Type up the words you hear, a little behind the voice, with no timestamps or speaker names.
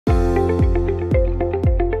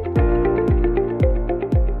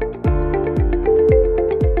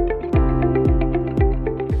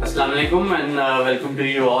Assalamualaikum and welcome to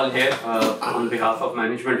you all here on behalf of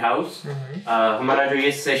Management House. हमारा जो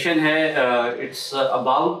ये session है it's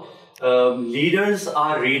about leaders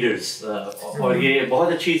are readers और ये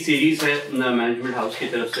बहुत अच्छी सीरीज है Management House की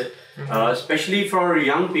तरफ से especially for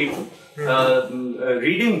young people.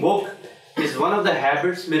 Reading book is one of the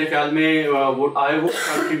habits मेरे ख्याल में I would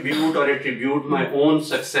contribute or attribute my own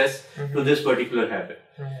success to this particular habit.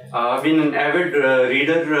 I've been an avid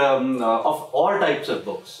reader of all types of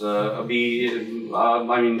books. I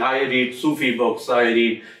read Sufi books, I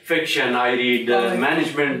read fiction, I read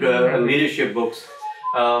management and leadership books.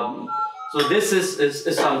 So this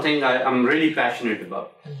is something I'm really passionate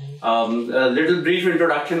about. A little brief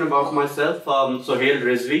introduction about myself. Sohail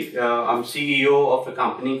Rizvi. I'm CEO of a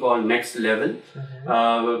company called Next Level.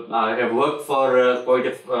 I have worked for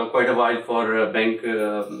quite a while for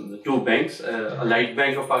two banks, Allied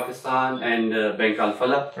Bank of Pakistan and Bank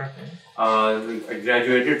Al-Falah. I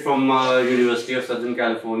graduated from University of Southern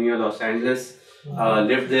California, Los Angeles.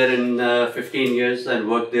 Lived there in 15 years and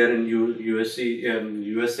worked there in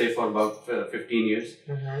USA for about 15 years.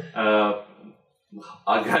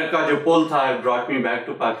 घर का जो पुल था brought me back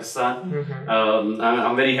to Pakistan.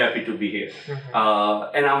 I'm very happy to be here,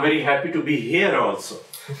 and I'm very happy to be here also.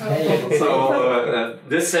 So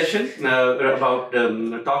this session about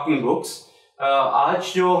talking books.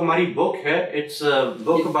 आज जो हमारी book है, it's a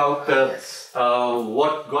book about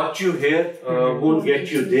what got you here won't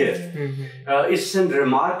get you there. It's a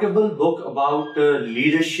remarkable book about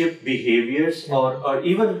leadership behaviors or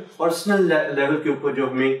even personal level के ऊपर जो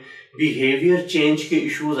हमें behavior change के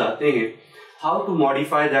issues आते हैं, how to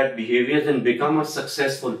modify that behaviors and become a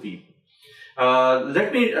successful people.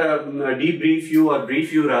 Let me debrief you or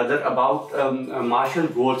brief you rather about Marshall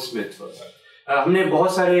Goldsmith first. हमने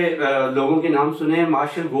बहुत सारे लोगों के नाम सुने हैं.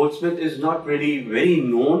 Marshall Goldsmith is not really very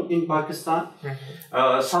known in Pakistan.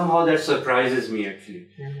 Somehow that surprises me actually.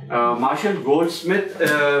 Marshall Goldsmith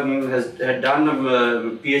had done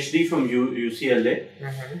a PhD from UCLA.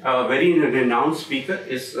 Very renowned speaker.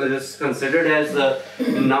 Is considered as the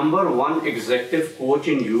 #1 executive coach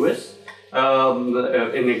in US.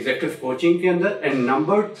 In executive coaching के अंदर, and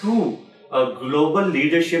 #2 global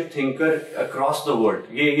leadership thinker across the world.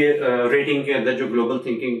 ये rating के अंदर जो global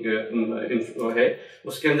thinking है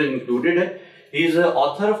उसके अंदर included है. He is the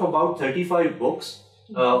author of about 35 books,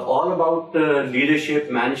 all about leadership,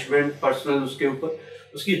 management, personal. उसके ऊपर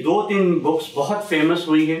उसकी 2-3 books बहुत famous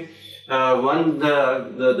हुई हैं. One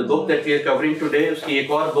the book that we are covering today, उसकी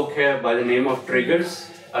एक और book है by the name of Triggers,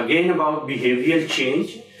 again about behavioral change.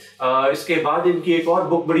 इसके बाद इनकी एक और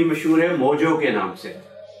book बड़ी मशहूर है मोजो के नाम से.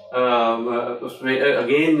 उसमें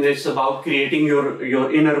again it's about creating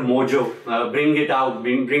your inner mojo, bring it out,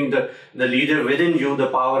 bring the leader within you, the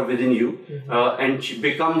power within you, and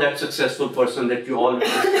become that successful person that you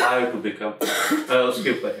always aspire to become. उसके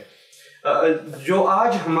ऊपर है जो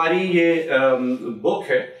आज हमारी ये book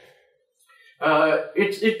है.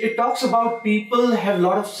 It talks about people have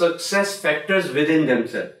lot of success factors within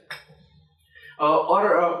themselves.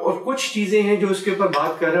 और कुछ चीजें हैं जो इसके ऊपर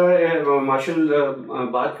बात कर रहा है मार्शल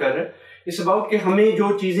बात कर रहा है. इस अबाउट कि हमें जो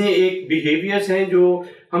चीजें एक बिहेवियर्स हैं जो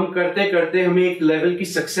हम करते करते हमें एक लेवल की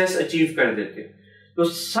सक्सेस अचीव कर देते हैं, तो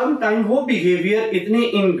सम टाइम वो बिहेवियर इतने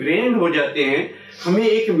इनग्रेन्ड हो जाते हैं हमें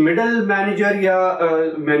एक मिडल मैनेजर या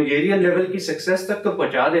मैनेजरियल लेवल की सक्सेस तक तो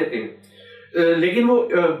पहुंचा देते हैं, लेकिन वो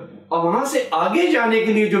वहां से आगे जाने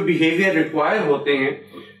के लिए जो बिहेवियर रिक्वायर होते हैं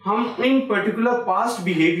हम इन पर्टिकुलर पास्ट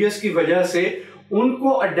बिहेवियर्स की वजह से उनको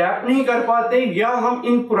अडेप्ट नहीं कर पाते या हम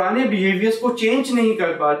इन पुराने बिहेवियर्स को चेंज नहीं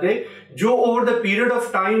कर पाते जो over the period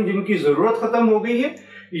of time जिनकी जरूरत खत्म हो गई है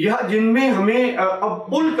या जिनमें हमें अब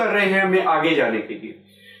पुल कर रहे हैं हमें आगे जाने के लिए.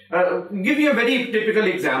 Give you a very typical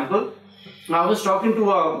example. I was talking to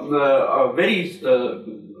a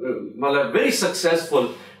very successful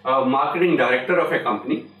marketing director of a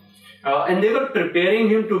company, and they were preparing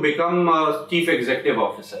him to become chief executive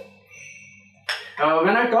officer.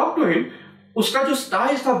 When I talked to him, उसका जो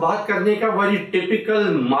style था बात करने का very typical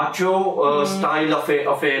macho style of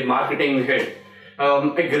a marketing head,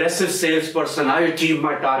 aggressive salesperson. I achieve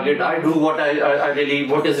my target, I do what I really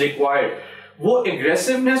what is required. वो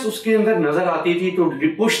aggressiveness उसके अंदर नजर आती थी to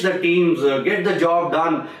push the teams, get the job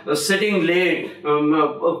done, sitting late,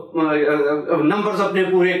 numbers अपने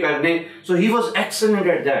पूरे करने. So he was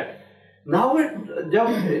excellent at that. Now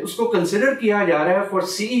जब उसको consider किया जा रहा है for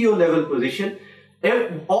CEO level position,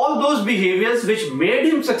 all those behaviors which made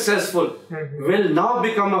him successful will now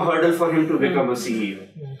become a hurdle for him to become a CEO.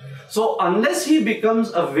 So unless he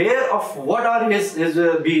becomes aware of what are his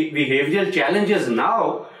behavioral challenges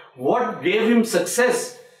now, what gave him success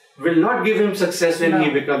will not give him success when he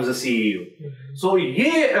becomes a CEO. So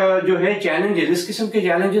ये जो है challenges, इस किस्म के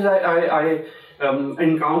challenges I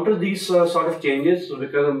encounter these sort of changes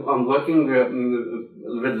because I'm working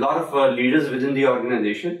with a lot of leaders within the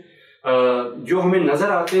organization. जो हमें नजर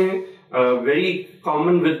आते हैं very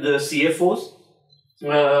common with the CFOs,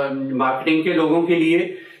 marketing के लोगों के लिए,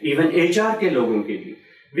 even HR के लोगों के लिए.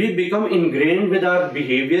 We become ingrained with our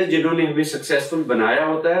behaviors जिन्होंने हमें successful बनाया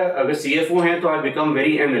होता है. अगर CFO हैं तो I become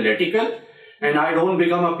very analytical and I don't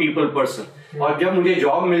become a people person. और जब मुझे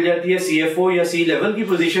जॉब मिल जाती है CFO या C level की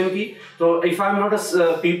पोजीशन की, तो if I'm not a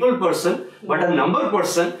people person but a number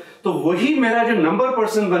person, तो वही मेरा जो नंबर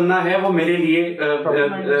पर्सन बनना है वो मेरे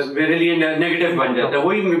लिए नेगेटिव बन जाता है.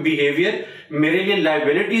 वही बिहेवियर मेरे लिए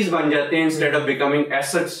लाइबिलिटीज बन जाते हैं instead of becoming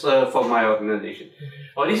assets for my organisation.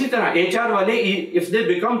 और इसी तरह एचआर वाले if they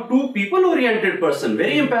become to people oriented person,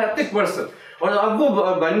 very empathic person, और अब वो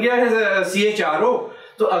बन गया है CHRO,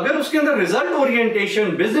 तो अगर उसके अंदर result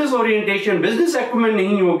orientation, business orientation, business acumen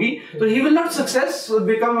नहीं होगी तो he will not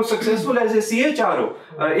become successful as a CHRO.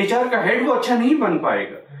 HR का हेड वो अच्छा नहीं बन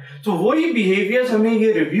पाएगा. तो वही बिहेवियर्स हमें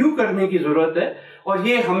ये रिव्यू करने की जरूरत है, और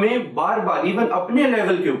ये हमें बार बार इवन अपने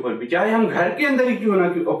लेवल के ऊपर भी, चाहे हम घर के अंदर ही क्यों ना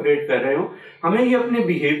ऑपरेट कर रहे हो, हमें ये अपने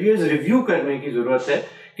बिहेवियर्स रिव्यू करने की जरूरत है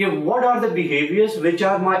कि what are the behaviours which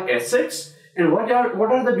are my assets and what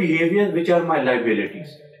are the behaviours which are my liabilities.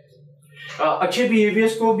 अच्छे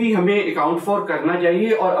बिहेवियर्स को भी हमें अकाउंट फॉर करना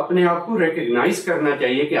चाहिए और अपने आप को रिकॉग्नाइज करना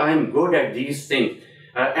चाहिए कि I am good at these things.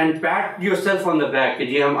 And pat yourself on the back कि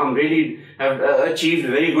जी I'm really have achieved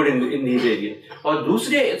very good in these areas. और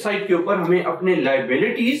दूसरे साइड के ऊपर हमें अपने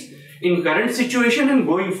liabilities in current situation and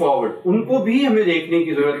going forward, उनको भी हमें देखने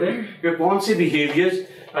की जरूरत है कि कौन से behaviors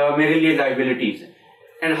मेरे लिए liabilities हैं.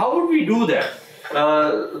 And how would we do that?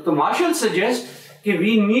 तो Marshall suggests कि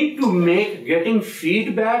we need to make getting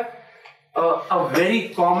feedback a very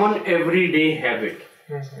common everyday habit.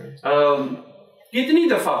 कितनी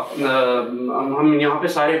दफा हम यहाँ पे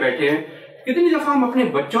सारे बैठे हैं, कितनी दफा हम अपने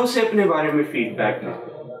बच्चों से अपने बारे में फीडबैक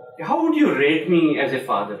लेते हैं. How would you rate me as a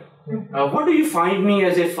father? What do you find me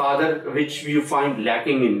as a father which you find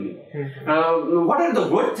lacking in me? What are the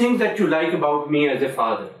good things that you like about me as a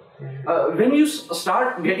father? When you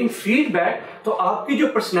start getting feedback, तो आपकी जो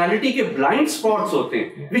personality के blind spots होते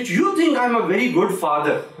हैं, which you think I'm a very good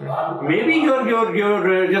father, maybe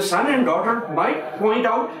your son and daughter might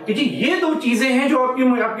point out कि जी ये दो चीजें हैं जो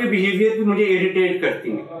आपके behavior पे मुझे irritate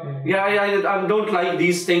करती हैं. I don't like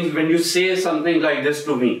these things when you say something like this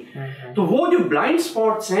to me. तो वो जो blind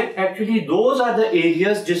spots हैं, actually those are the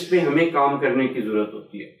areas जिस पे हमें काम करने की जरूरत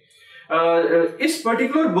होती है. इस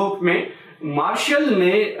particular book में मार्शल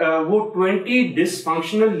ने वो 20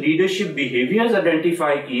 डिसफंक्शनल लीडरशिप बिहेवियर्स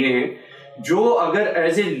आइडेंटिफाई किए हैं जो अगर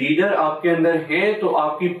एज ए लीडर आपके अंदर हैं तो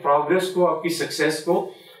आपकी प्रोग्रेस को, आपकी सक्सेस को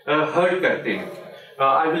हर्ट करते हैं.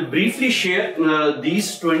 I will briefly share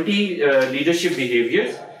these 20 leadership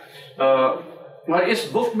behaviours. और इस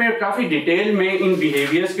बुक में काफी डिटेल में इन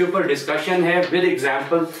बिहेवियर्स के ऊपर डिस्कशन है विद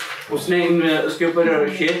एग्जांपल उसने उसके ऊपर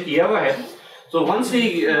शेयर किया हुआ है. So once we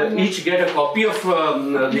each get a copy of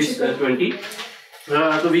these 20,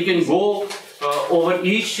 so we can go over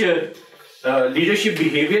each leadership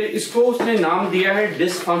behavior. इसको उसने नाम दिया है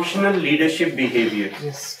dysfunctional leadership behavior.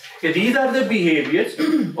 Yes. These are the behaviors.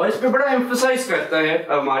 और इस पे बड़ा emphasize करता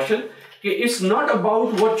है मार्शल कि it's not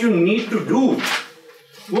about what you need to do.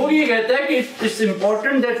 वो ये कहता है कि it's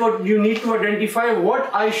important that what you need to identify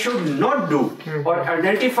what I should not do or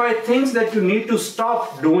identify things that you need to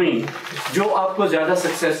stop doing जो आपको ज़्यादा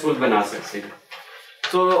successful बना सकते हैं.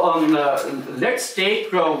 So let's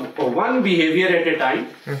take one behavior at a time.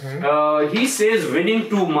 He says winning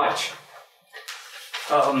too much.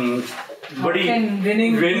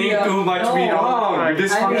 Winning too much be wrong,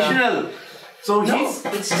 dysfunctional. So it's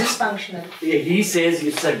dysfunctional. He says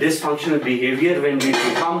it's a dysfunctional behavior when we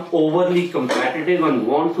become overly competitive and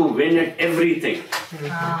want to win at everything.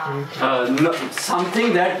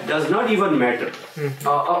 Something that does not even matter.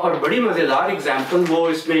 और बड़ी मजेदार example वो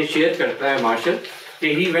इसमें share करता है martial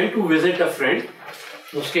कि he went to visit a friend.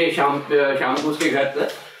 उसके शाम को उसके घर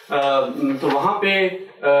पर तो वहाँ पे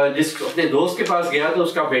जिस अपने दोस्त के पास गया तो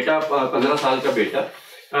उसका बेटा 15 साल का बेटा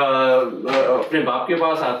अपने बाप के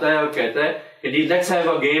पास आता है और कहता है कि let's have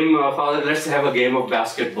a game, father, let's have a game of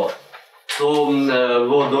basketball. तो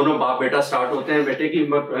वो दोनों बाप बेटा स्टार्ट होते हैं. बेटे की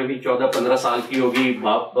उम्र अभी 14-15 साल की होगी,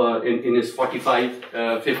 बाप in his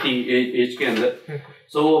 45-50 एज के अंदर.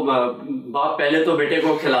 So बाप पहले तो बेटे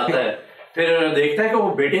को खिलाता है, फिर देखता है कि वो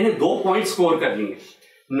बेटे ने 2 पॉइंट स्कोर कर लिए.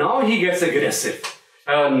 Now he gets aggressive.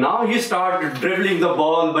 Now he start dribbling the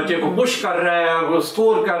ball, बच्चे को push कर रहा है, वो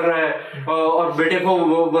score कर रहा है, और बेटे को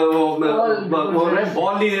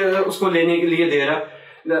बॉल उसको लेने के लिए दे रहा.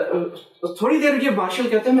 थोड़ी देर ये मार्शल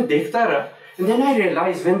कहता है मैं देखता रहा, and then I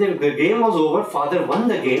realized when the game was over, father won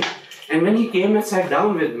the game, and when he came and sat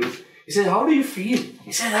down with me, he said, how do you feel?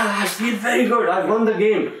 He said, I feel very good, I won the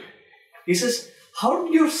game. He says, how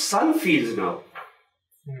do your son feels now?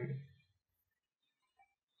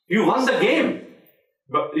 You won the game.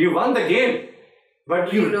 But you won the game, but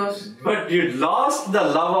you lost the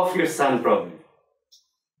love of your son probably.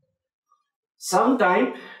 Sometime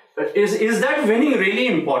is that winning really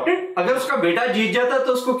important? अगर उसका बेटा जीत जाता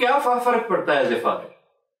तो उसको क्या फर्क पड़ता है as a father?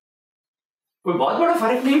 कोई बहुत बड़ा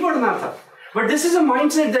फर्क नहीं पड़ना था. But this is a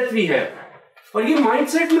mindset that we have. और ये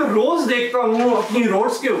mindset मैं रोज देखता हूँ अपनी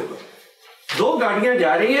रोड्स के ऊपर. 2 गाड़ियां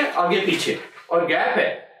जा रही हैं आगे पीछे और गैप है.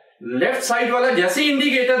 लेफ्ट साइड वाला जैसे ही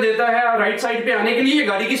इंडिकेटर देता है राइट साइड पे आने के लिए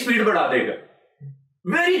गाड़ी की स्पीड बढ़ा देगा.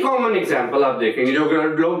 वेरी कॉमन एग्जांपल आप देखेंगे जो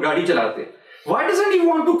लोग गाड़ी चलाते हैं. Why doesn't he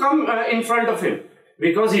want to come in front of him?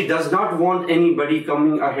 Because he does not want anybody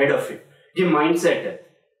coming ahead of him. ये माइंडसेट है.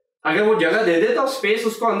 अगर वो जगह दे देता स्पेस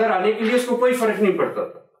उसको अंदर आने के लिए, उसको कोई फर्क नहीं पड़ता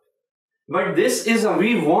था. But this is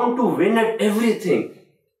we want to win at everything.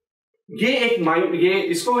 ये एक माइंड, ये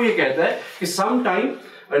इसको ये कहता है कि सम टाइम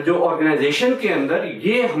जो ऑर्गेनाइजेशन के अंदर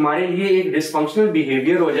ये हमारे लिए एक डिसफंक्शनल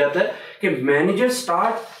बिहेवियर हो जाता है कि managers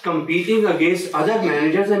start competing against other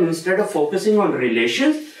managers and instead of focusing on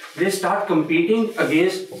relations they start competing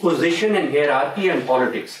against position and hierarchy and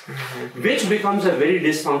politics, which becomes a very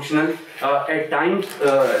dysfunctional at times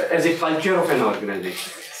as a culture of an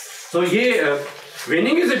organization. So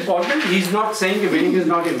winning is important. He's not saying that winning is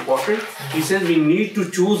not important. He says we need to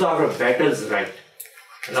choose our battles right.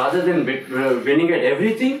 Rather than winning at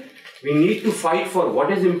everything, we need to fight for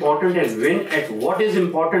what is important and win at what is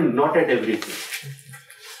important, not at everything.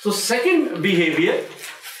 So second behavior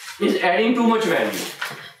is adding too much value.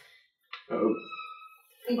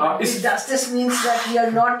 Justice means that we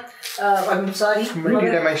are not,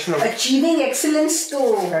 multidimensional. Achieving excellence to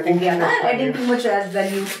adding too much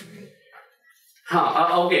value.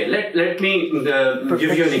 Okay, let me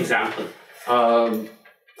give you an example.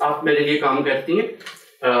 आप मेरे लिए काम करती हैं,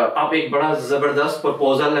 आप एक बड़ा जबरदस्त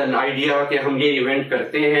प्रपोजल एंड आइडिया कि हम ये इवेंट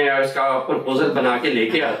करते हैं और इसका प्रपोजल बना के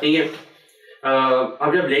लेके आती हैं.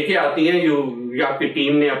 अब जब लेके आती हैं या आपकी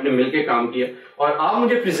टीम ने अपने मिलके काम किया और आप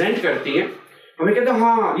मुझे प्रेजेंट करती हैं, हमें कहते हैं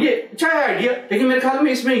हाँ ये अच्छा है आइडिया, लेकिन मेरे ख्याल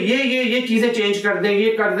में इसमें ये चीजें चेंज कर दें,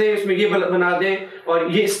 ये कर दें, इसमें ये बना दें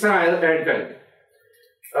और ये इस तरह ऐड कर दें.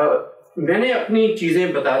 मैंने अपनी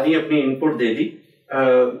चीजें बता दी, अपनी input they the.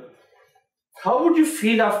 How would you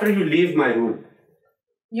feel after you leave my room?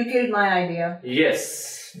 You killed my idea. Yes,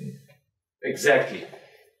 exactly.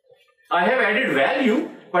 I have added value,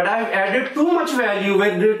 but I have added too much value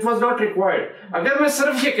when it was not required. अगर मैं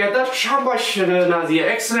सिर्फ ये कहता शाबाश Nazia,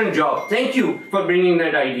 excellent job, thank you for bringing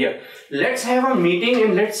that idea. Let's have a meeting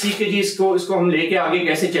and let's see कि जी इसको हम लेके आगे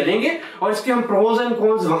कैसे चलेंगे और इसके हम pros and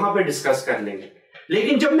cons वहां पे डिस्कस कर लेंगे.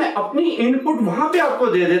 लेकिन जब मैं अपनी इनपुट वहां पे आपको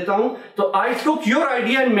दे देता हूं तो I took your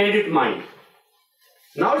idea and made it mine.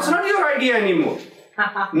 Now it's not your idea anymore.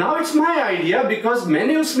 Now it's my idea because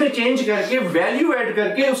मैंने उसमें चेंज करके वैल्यू ऐड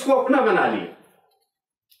करके उसको अपना बना लिया.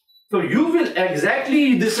 तो you will exactly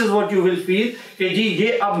this is what you will feel कि जी ये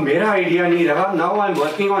अब मेरा आइडिया नहीं रहा. Now I'm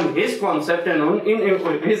working on his concept and on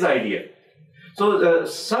his idea. So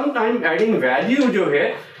sometime adding value जो है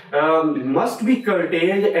must be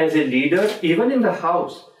curtailed as a leader even in the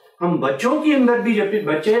house. हम बच्चों के अंदर भी जब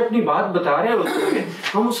बच्चे अपनी बात बता रहे होते हैं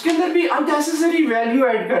हम उसके अंदर भी unnecessary value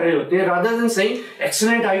ऐड कर रहे होते हैं rather than saying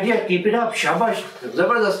excellent idea, keep it up, शाबाश,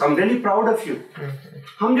 जबरदस्त, I'm really proud of you.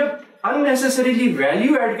 हम जब unnecessarily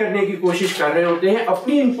value ऐड करने की कोशिश कर रहे होते हैं,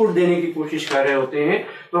 अपनी इनपुट देने की कोशिश कर रहे होते हैं,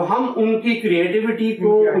 तो हम उनकी क्रिएटिविटी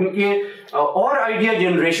को, उनके और आइडिया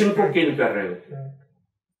जनरेशन को किल कर रहे होते हैं.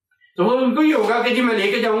 तो उनको ये होगा कि जी मैं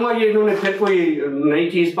लेके जाऊंगा, ये इन्होंने फिर कोई नई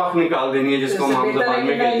चीज पक निकाल देनी है जिसको हम ज़बान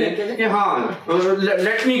में कहते हैं कि हाँ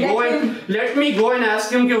let me go and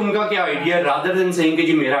ask him कि उनका क्या आइडिया, रादर देन सेइंग कि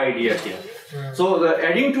जी मेरा आइडिया क्या. So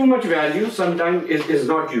adding too much value sometime is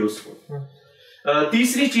not useful.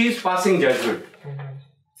 तीसरी चीज passing judgement.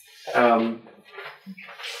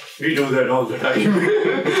 We do that all the time.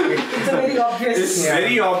 It's very obvious. It's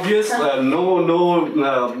very obvious.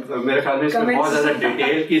 मेरे ख्याल में इसमें बहुत ज़्यादा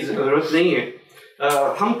डिटेल की ज़रूरत नहीं है.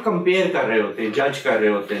 हम कंपेयर कर रहे होते हैं, जज कर रहे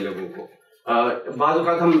होते हैं लोगों को. बाद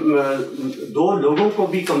वक़्त हम 2 लोगों को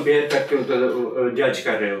भी कंपेयर करके जज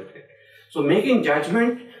कर रहे होते हैं. So making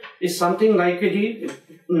judgment is something like जी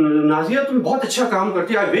नाजिया तुम बहुत अच्छा काम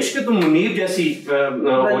करती हो, आई विश कि तुम मुनीब जैसी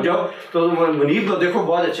हो जाओ, तो मुनीब तो देखो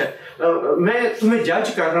बहुत अच्छा है, मैं तुम्हें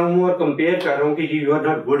जज कर रहा हूँ और कंपेयर कर रहा हूँ कि you are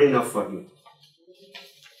not good enough for me.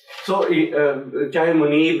 सो चाहे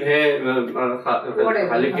मुनीब है,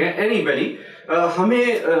 खालिक है, एनीबडी,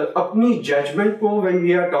 हमें अपनी जजमेंट को when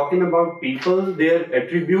we are talking about people there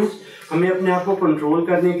attributes, हमें अपने आप को कंट्रोल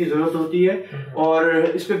करने की जरूरत होती है।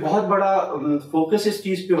 और इस पे बहुत बड़ा फोकस इस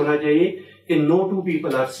चीज पे होना चाहिए कि no to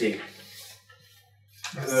people are same,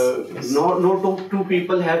 no two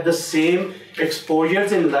people have the same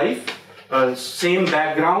exposures in life, same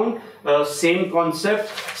background, same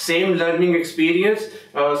concept, same learning experience,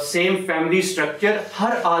 same family structure।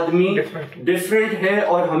 हर आदमी different है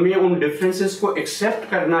और हमें उन differences को accept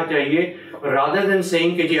करना चाहिए, rather than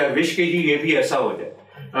saying कि जी I wish कि जी ये भी ऐसा हो जाए।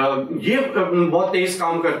 ये बहुत तेज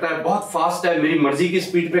काम करता है, बहुत फास्ट है, मेरी मर्जी की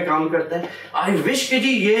स्पीड पे काम करता है। आई विश कि जी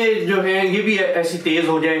ये जो है ये भी ऐसी तेज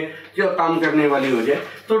हो जाए जो काम करने वाली हो जाए।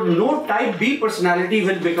 तो no type B personality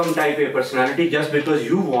will become type A personality just because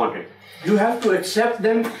you want it. You have to accept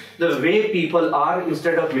them the way people are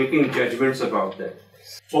instead of making judgments about them.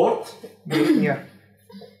 Fourth,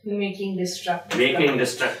 making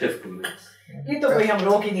destructive comments. ये तो कोई हम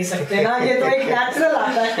रोक ही नहीं सकते ना, ये तो एक नेचुरल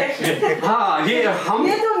आता है। हाँ, ये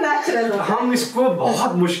तो नेचुरल होता है, हम इसको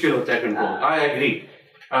बहुत मुश्किल होता है कंट्रोल। I agree.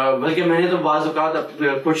 बल्कि मैंने तो बाज़ औक़ात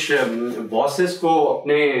कुछ बॉसेस को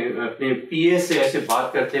अपने पीए से ऐसे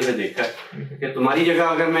बात करते हुए देखा कि तुम्हारी जगह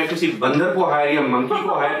अगर मैं किसी बंदर को हायर या मंकी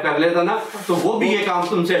को हायर कर लेता ना तो वो भी ये काम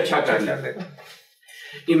तुमसे अच्छा कर लेता।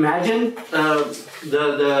 Imagine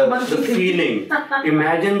the feeling.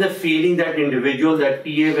 Imagine the feeling that individual, that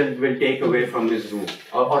PA will take away from his room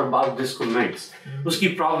or about this comments.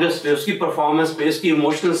 उसकी progress पे, उसकी performance पे, उसकी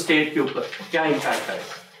emotional state के ऊपर क्या impact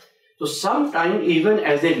आएगा? So sometime even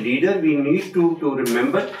as a leader we need to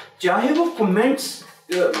remember, चाहे वो comments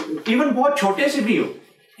even बहुत छोटे से भी हो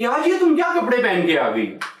कि आज ये तुम क्या कपड़े पहन के आ गई,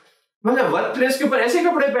 मतलब वर्क प्लेस के ऊपर ऐसे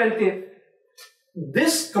कपड़े पहनते हैं।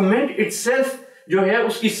 This comment itself जो है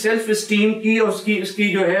उसकी सेल्फ स्टीम की और उसकी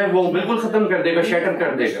जो है वो बिल्कुल खत्म कर देगा, शैटर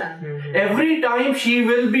कर देगा। Every time she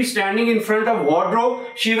will be standing in front of wardrobe,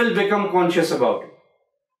 she will become conscious about it.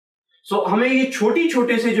 सो हमें ये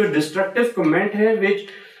छोटे से जो डिस्ट्रक्टिव कमेंट है विच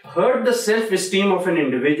hurt the self esteem of an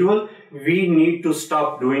individual, we need to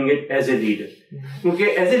stop doing it as a leader. क्योंकि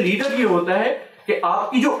as a leader ये होता है कि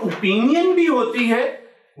आपकी जो ओपिनियन भी होती है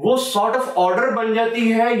वो सॉर्ट ऑफ ऑर्डर बन जाती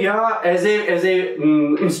है या एज ए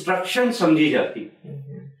इंस्ट्रक्शन समझी जाती है।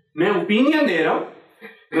 मैं ओपिनियन दे रहा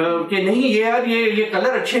हूं कि नहीं ये यार ये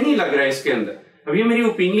कलर अच्छे नहीं लग रहा है इसके अंदर, अब ये मेरी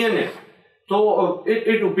ओपिनियन है। तो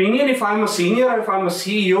it opinion, if I am a senior, if I am a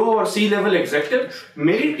CEO और सी लेवल एग्जीक्यूटिव,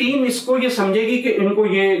 मेरी टीम इसको ये समझेगी कि इनको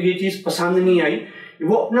ये चीज पसंद नहीं आई,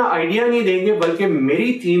 वो अपना आइडिया नहीं देंगे बल्कि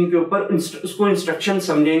मेरी टीम के ऊपर उसको इंस्ट्रक्शन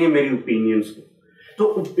समझेंगे, मेरी ओपिनियंस को। तो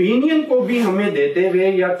ओपिनियन को भी हमें देते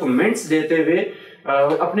हुए या कमेंट्स देते हुए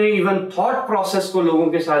अपने इवन थॉट प्रोसेस को लोगों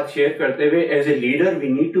के साथ शेयर करते हुए as a leader we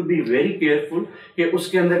need to be very careful कि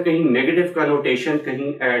उसके अंदर कहीं नेगेटिव कनोटेशन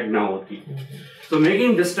कहीं ऐड ना होती। तो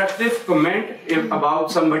making destructive comment about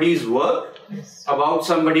somebody's work, about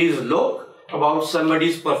somebody's look, about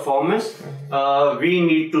somebody's performance, we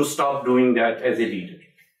need to stop doing that as a leader.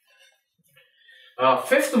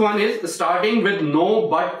 Fifth one is starting with no,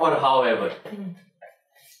 but or however.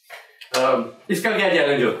 इसका क्या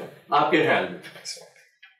challenge होता है आपके ख्याल में?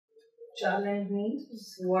 Challenge means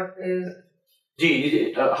what is? Ji,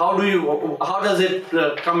 how does it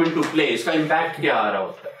come into play? इसका impact क्या आ रहा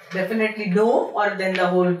होता है? Definitely no, or then the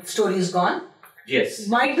whole story is gone. Yes.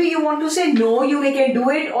 Might be you want to say no, you can do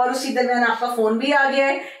it, और उसी दरमियान आपका phone भी आ गया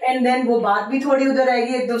है, and then वो बात भी थोड़ी उधर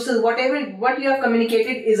आएगी। This is whatever what you have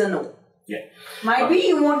communicated is a no. Yeah. Might be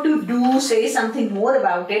you want to say something more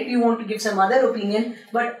about it, you want to give some other opinion,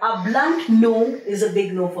 but a blunt no is a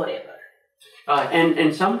big no forever.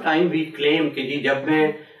 And sometimes we claim कि जी जब मैं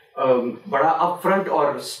बड़ा upfront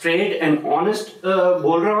और straight and honest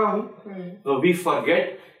बोल रहा हूँ, तो we forget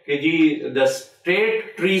कि जी the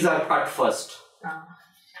straight trees are cut first.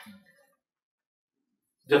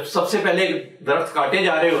 जब सबसे पहले दरख्त काटे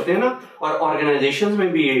जा रहे होते हैं ना, और organizations में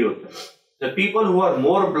भी यही होता है। The people who are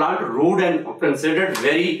more blunt, rude and considered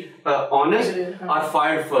very honest are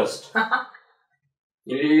fired first.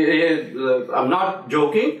 I'm not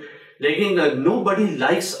joking. लेकिन nobody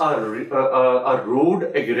likes a rude,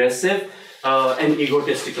 aggressive and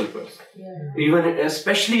egotistical person. Yeah. Even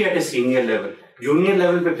especially at a senior level. Junior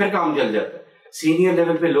level पे फिर काम चल जाता है. Senior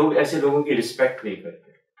level पे लोग ऐसे लोगों की respect नहीं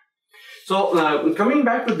करते. So coming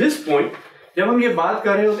back to this point, जब हम ये बात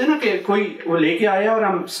कर रहे होते हैं ना कि कोई वो लेके आया और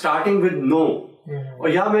हम स्टार्टिंग विद नो, और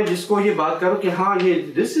या मैं जिसको ये बात करूं कि हाँ ये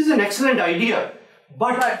this is an excellent idea,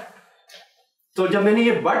 but तो जब मैंने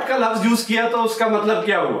ये बट का लफ्ज यूज किया तो उसका मतलब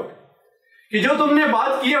क्या हुआ कि जो तुमने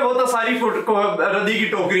बात की है वो तो सारी रद्दी की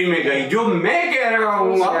टोकरी में गई, जो मैं कह रहा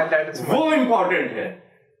हूं वो इंपॉर्टेंट है.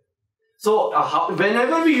 So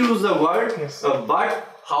whenever we use the word but,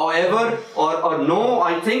 however or no,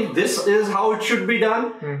 I think this is how it should be done.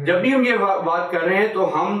 जब भी हम ये बात कर रहे हैं तो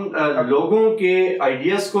हम लोगों के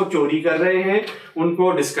आइडियाज को चोरी कर रहे हैं,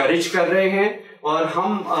 उनको डिस्करेज कर रहे हैं और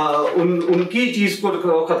हम उनकी चीज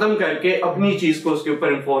को खत्म करके अपनी चीज को उसके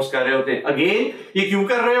ऊपर इन्फोर्स कर रहे होते हैं. अगेन ये क्यों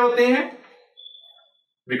कर रहे होते हैं?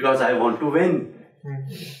 Because I want to win.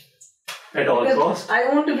 At all costs. I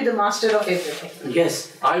want to be the master of everything. Yes,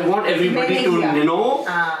 I want everybody to know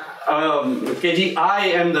कि जी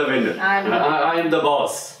I am the winner. I am the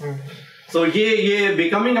boss. So ये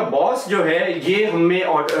becoming a boss जो है ये हमें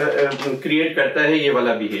create करता है ये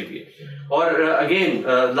वाला behavior. और again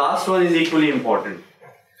last one is equally important.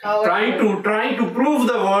 Trying to prove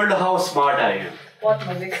the world how smart I am. बहुत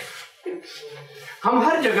मजे. हम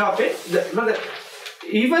हर जगह पे मतलब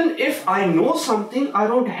even if I know something, I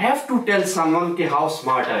don't have to tell someone कि how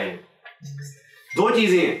smart I am. दो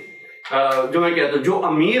चीजें हैं जो मैं कहता हूँ. जो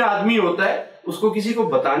अमीर आदमी होता है उसको किसी को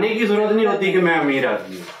बताने की जरूरत नहीं होती कि मैं अमीर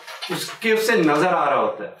आदमी हूँ, उससे नजर आ रहा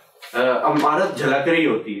होता है, अमारत झलक रही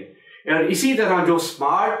होती है. और इसी तरह जो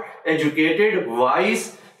स्मार्ट एजुकेटेड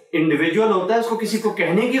वाइज इंडिविजुअल होता है उसको किसी को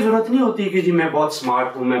कहने की जरूरत नहीं होती कि जी मैं बहुत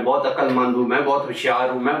स्मार्ट हूँ, मैं बहुत अक्लमंद हूँ, मैं बहुत होशियार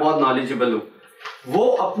हूँ, मैं बहुत नॉलेजेबल हूँ. वो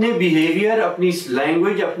अपने बिहेवियर, अपनी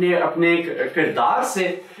लैंग्वेज, अपने किरदार से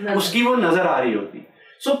उसकी वो नजर आ रही होती.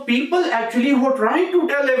 सो पीपल एक्चुअली वो trying to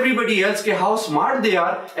tell everybody else कि how smart they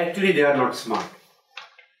are, actually they are not smart.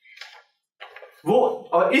 वो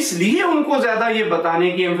और इसलिए उनको ज्यादा ये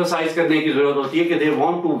बताने की, एम्फसाइज करने की जरूरत होती है कि they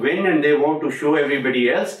want to win and they want to show everybody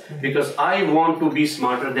else because I want to be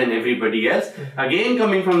smarter than everybody else. Again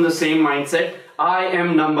coming from the same mindset, I am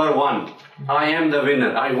number one. I am the winner.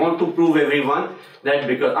 I want to prove everyone that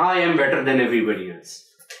because I am better than everybody else.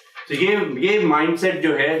 तो ये mindset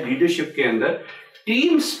जो है leadership के अंदर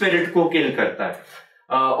team spirit को किल करता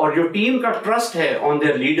है और जो टीम का ट्रस्ट है ऑन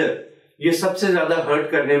देयर लीडर ये सबसे ज्यादा हर्ट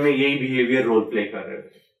करने में यही बिहेवियर रोल प्ले कर रहे हैं.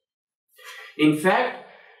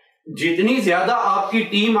 इनफैक्ट जितनी ज्यादा आपकी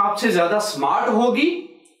टीम आपसे ज्यादा स्मार्ट होगी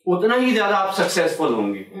उतना ही ज्यादा आप सक्सेसफुल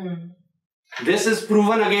होंगे. This is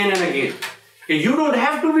proven again and again. You don't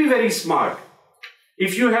have to be very smart.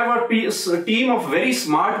 If you have a team of very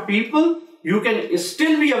smart people, you can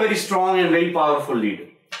still be a very strong and very powerful leader.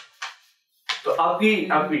 तो आपकी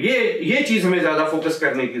ये चीज हमें ज्यादा focus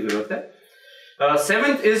करने की जरूरत है.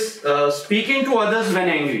 Seventh is speaking to others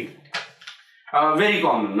when angry. Very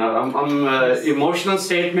common. हम emotional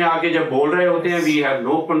state में आके जब बोल रहे होते हैं, we have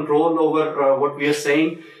no control over what we are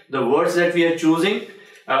saying, the words that we are choosing.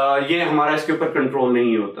 ये हमारा इसके ऊपर कंट्रोल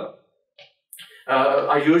नहीं होता.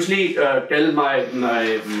 I usually tell my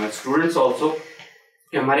students also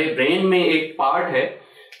कि हमारे ब्रेन में एक पार्ट है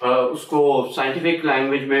उसको साइंटिफिक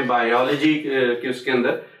लैंग्वेज में बायोलॉजी के उसके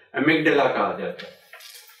अंदर अमिगडाला कहा जाता है.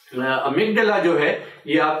 अमिगडाला जो है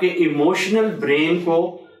ये आपके इमोशनल ब्रेन को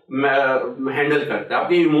हैंडल करता है,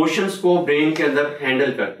 आपके इमोशंस को ब्रेन के अंदर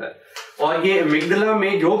हैंडल करता है. और ये अमिगडाला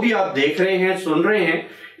में जो भी आप देख रहे हैं, सुन रहे हैं,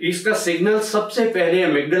 इसका सिग्नल सबसे पहले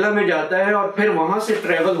अमिगडाला में जाता है और फिर वहां से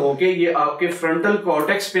ट्रेवल होके ये आपके फ्रंटल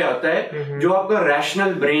कॉर्टेक्स पे आता है जो आपका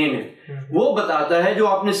रैशनल ब्रेन है. वो बताता है जो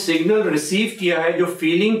आपने सिग्नल रिसीव किया है, जो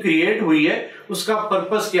फीलिंग क्रिएट हुई है, उसका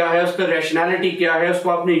पर्पस क्या है, उसका रैशनैलिटी क्या है, उसको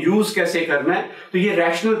आपने यूज कैसे करना है. तो ये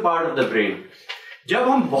rational part of the brain. जब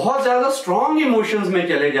हम बहुत ज्यादा स्ट्रॉन्ग इमोशंस में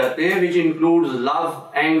चले जाते हैं which includes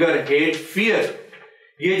love, anger, hate, fear,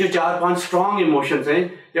 ये जो 4-5 स्ट्रॉन्ग इमोशंस हैं,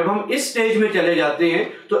 जब हम इस स्टेज में चले जाते हैं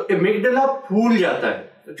तो एमिगडाला फूल जाता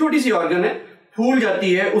है. छोटी सी ऑर्गन है, फूल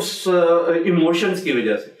जाती है उस इमोशंस की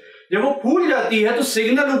वजह से. जब वो फूल जाती है तो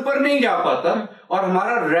सिग्नल ऊपर नहीं जा पाता और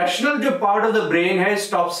हमारा रैशनल जो पार्ट ऑफ द ब्रेन है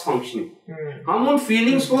स्टॉप्स फंक्शनिंग. हम उन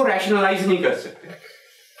फीलिंग्स को रैशनलाइज नहीं कर सकते.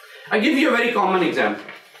 I give you a very common example.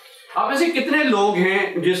 आप ऐसे कितने लोग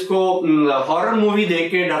हैं जिसको हॉरर मूवी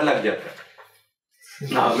देख के डर लग जाता है?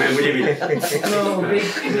 मुझे भी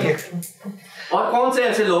और कौन से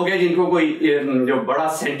ऐसे लोग हैं जिनको कोई जो बड़ा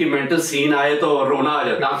सेंटिमेंटल सीन आए तो रोना आ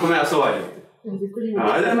जाता है, आंखों में आंसू आ जाते?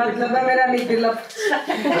 मतलब है मेरा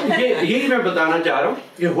यही मैं बताना चाह रहा हूँ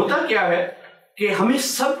कि होता क्या है कि हमें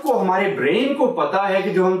सबको, हमारे ब्रेन को पता है कि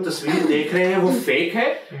जो हम तस्वीर देख रहे हैं वो फेक है,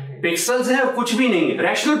 पिक्सल्स है और कुछ भी नहीं है.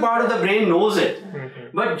 Rational part of the brain knows it.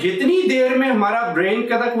 But जितनी देर में हमारा ब्रेन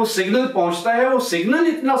का तक वो सिग्नल पहुंचता है, वो सिग्नल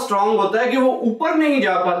इतना स्ट्रांग होता है कि वो ऊपर नहीं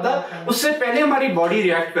जा पाता, उससे पहले हमारी बॉडी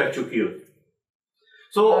रिएक्ट कर चुकी होती.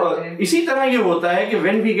 सो इसी तरह ये होता है कि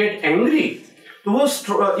व्हेन वी गेट एंग्री तो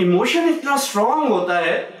वो इमोशन इतना स्ट्रांग होता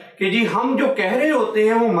है कि जी हम जो कह रहे होते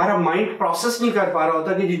हैं वो हमारा माइंड प्रोसेस नहीं कर पा रहा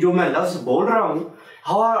होता कि जी जो मैं लफ्ज बोल रहा हूं,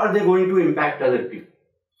 how are they going to impact other people.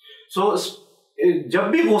 सो जब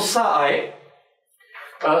भी गुस्सा आए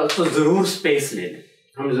तो जरूर स्पेस ले लें.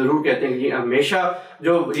 हम जरूर कहते हैं कि हमेशा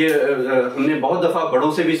जो ये हमने बहुत दफा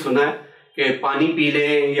बड़ों से भी सुना है कि पानी पी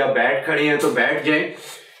लें या बैठ खड़े हैं तो बैठ जाएं.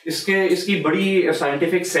 इसकी बड़ी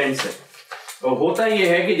साइंटिफिक सेंस है. और होता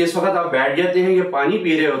यह है कि जिस वक्त आप बैठ जाते हैं या पानी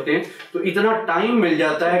पी रहे होते हैं तो इतना टाइम मिल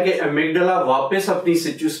जाता है कि एमिगडाला वापस अपनी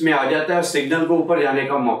सिचुएशन में आ जाता है और सिग्नल को ऊपर जाने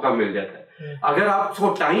का मौका मिल जाता है. अगर आप उसको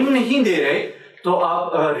टाइम नहीं दे रहे तो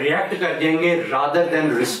आप रिएक्ट कर जाएंगे रादर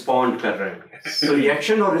देन रिस्पॉन्ड कर रहे हैं. तो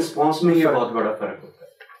रिएक्शन और रिस्पॉन्स में ये बहुत बड़ा फर्क होता है.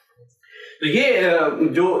 तो ये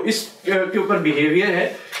जो इसके ऊपर बिहेवियर है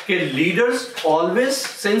कि leaders always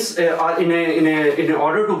since in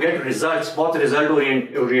order to get results बहुत रिजल्ट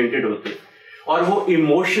ओरिएंटेड होते हैं और वो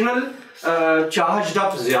इमोशनल चार्ज्ड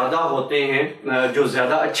अप ज्यादा होते हैं. जो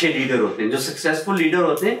ज्यादा अच्छे लीडर होते हैं, जो सक्सेसफुल लीडर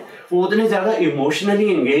होते हैं, वो उतने ज्यादा इमोशनली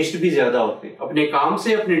एंगेज्ड भी ज्यादा होते हैं अपने काम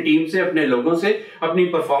से, अपनी टीम से, अपने लोगों से, अपनी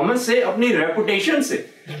परफॉर्मेंस से, अपनी रेपुटेशन से.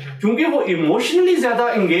 क्योंकि वो इमोशनली ज्यादा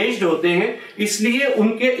एंगेज्ड होते हैं इसलिए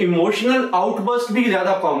उनके इमोशनल आउटबर्स्ट भी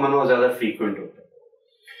ज्यादा कॉमन और ज्यादा फ्रीक्वेंट होते हैं.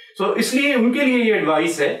 सो इसलिए उनके लिए ये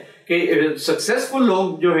एडवाइस है कि सक्सेसफुल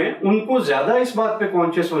लोग जो हैं उनको ज्यादा इस बात पे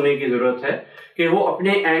कॉन्शियस होने की जरूरत है कि वो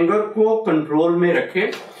अपने एंगर को कंट्रोल में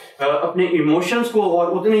रखें, अपने इमोशंस को,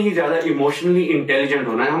 और उतने ही ज्यादा इमोशनली इंटेलिजेंट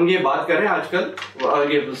होना है. हम ये बात कर रहे हैं आजकल,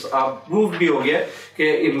 ये प्रूव भी हो गया कि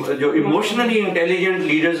जो emotionally intelligent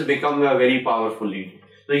leaders become very powerful leader.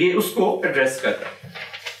 तो ये उसको एड्रेस करता है.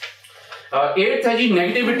 8th है जी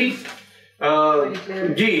नेगेटिविटी.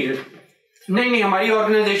 जी नहीं, हमारी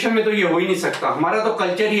ऑर्गेनाइजेशन में तो ये हो ही नहीं सकता. हमारा तो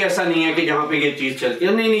कल्चर ही ऐसा नहीं है कि जहां पे ये चीज चलती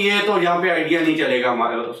है. नहीं, ये तो यहाँ पे आइडिया नहीं चलेगा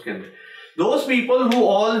हमारे उसके अंदर. Those people who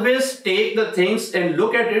always take the things and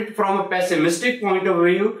look at it from a pessimistic point of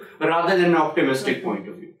view rather than an optimistic point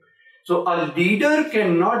of view. So a leader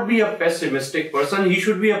cannot be a pessimistic person. He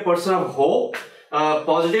should be a person of hope,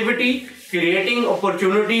 positivity, creating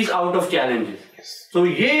opportunities out of challenges. So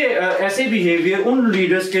ये ऐसे behaviour उन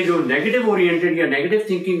leaders के जो negative oriented या negative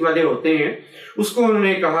thinking वाले होते हैं उसको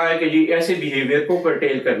उन्होंने कहा है कि जी ऐसे बिहेवियर को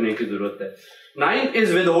कर्टेल करने की जरूरत है. 9th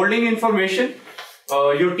is withholding information.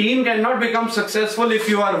 Your team cannot become successful if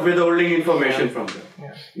you are withholding information from them.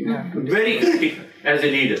 Very critical as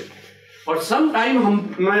a leader. और sometime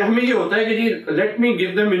हमें ये होता है कि जी let me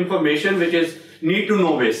give them information which is need to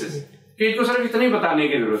know basis. कि इनको सिर्फ इतना ही बताने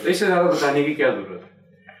की जरूरत है, इससे ज्यादा बताने की क्या जरूरत है.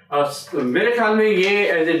 मेरे ख्याल में ये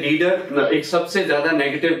एज ए लीडर एक सबसे ज्यादा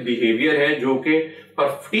नेगेटिव बिहेवियर है जो कि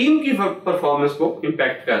टीम की परफॉर्मेंस को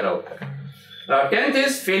इम्पैक्ट कर रहा होता है. 10th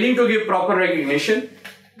is failing to give proper recognition.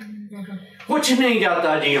 कुछ नहीं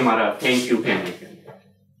जाता जी हमारा थैंक यू कहने के.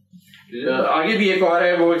 आगे भी एक और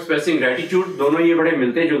है वो एक्सप्रेसिंग ग्रेटिट्यूड. दोनों ये बड़े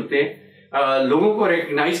मिलते जुलते हैं लोगों को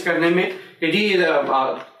रिकग्नाइज करने में कि जी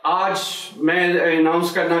आज मैं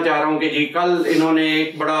अनाउंस करना चाह रहा हूं कि जी कल इन्होंने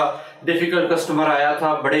एक बड़ा डिफिकल्ट कस्टमर आया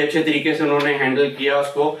था, बड़े अच्छे तरीके से उन्होंने हैंडल किया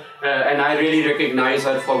उसको, and I really recognise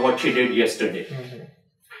her for what she did yesterday.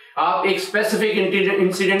 आप एक स्पेसिफिक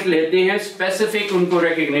इंसिडेंट लेते हैं, स्पेसिफिक उनको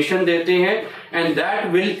रिकग्निशन देते हैं, and that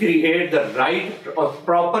will create the right और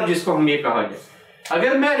प्रॉपर, जिसको हम ये कहा जाए.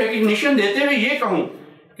 अगर मैं रिकग्निशन देते हुए ये कहूं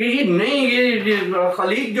कि ये नहीं, ये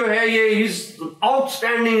खलीक जो है ये इज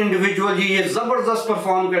आउटस्टैंडिंग इंडिविजुअल, ये जबरदस्त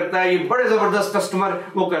परफॉर्म करता है, ये बड़े जबरदस्त कस्टमर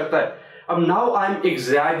वो करता है. अब now I am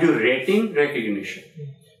एग्जैजुरेटिंग recognition.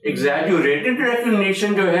 एग्जैजुरेटेड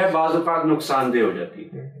recognition जो है बाज़ औक़ात नुकसानदेह हो जाती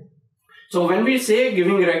है. So when we say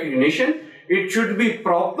giving recognition, it should be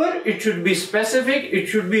proper, it should be specific, it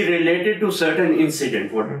should be related to certain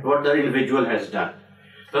incident, what the individual has done.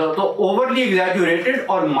 तो overly exaggerated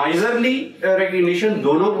और miserly recognition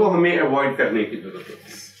दोनों को हमें avoid करने की जरूरत है.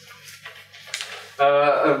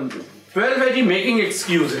 12 है जी making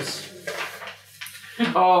excuses.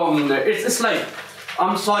 It's like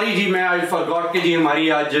I'm sorry जी, मैं I forgot कि जी हमारी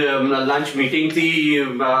आज लंच मीटिंग थी,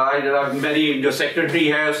 मेरी जो सेक्रेटरी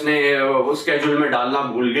है उसने उस स्केड्यूल में डालना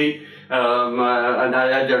भूल गई,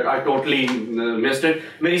 I totally missed it.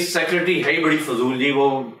 मेरी सेक्रेटरी है ही बड़ी फजूल जी, वो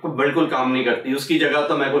बिल्कुल काम नहीं करती, उसकी जगह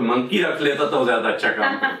तो मैं कोई मंकी रख लेता तो ज्यादा अच्छा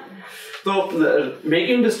काम करता. तो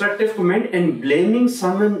making destructive comment and blaming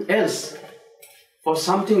someone else for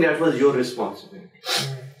something that was your responsibility.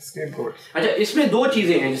 अच्छा, इसमें दो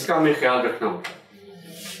चीजें हैं जिसका हमें ख्याल रखना होता है.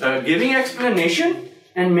 Giving explanation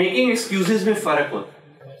and making excuses में फर्क होता है.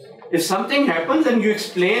 If something happens and you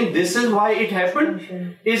explain this is why it happened,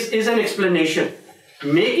 is an explanation.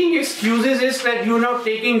 Making excuses is that you're not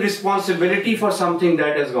taking responsibility for something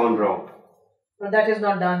that has gone wrong. But that is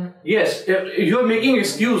not done. Yes, you are making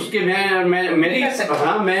excuse कि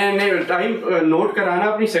मैंने time note कराना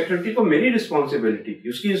अपनी secretary को मेरी responsibility थी,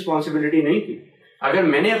 उसकी responsibility नहीं थी. अगर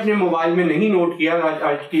मैंने अपने मोबाइल में नहीं नोट किया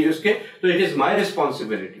आज की उसके, तो इट इज माई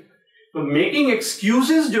रिस्पॉन्सिबिलिटी. तो मेकिंग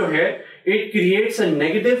एक्सक्यूजेस जो है, it creates a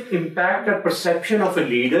negative impact और perception of a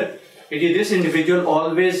leader. This individual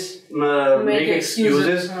always make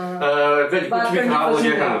excuses, कुछ भी खराब हो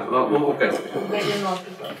जाए वो कर.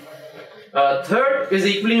 Third is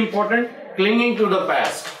equally important, clinging to the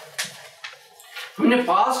past. हमने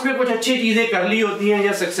पास्ट में कुछ अच्छी चीजें कर ली होती हैं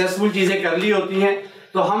या सक्सेसफुल चीजें कर ली होती हैं,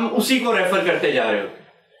 तो हम उसी को रेफर करते जा रहे होते हैं.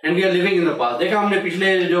 And we are living in the past. देखा हमने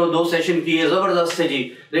पिछले जो 2 सेशन किए, जबरदस्त थे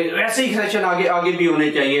जी. ऐसे ही सेशन आगे भी होने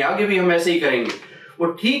चाहिए, आगे भी हम ऐसे ही करेंगे. वो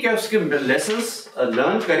ठीक है, उसके लेसन्स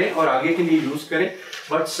लर्न करें और आगे के लिए यूज करें.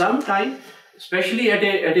 But some time specially eight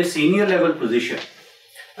a senior level position,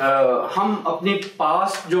 हम अपनी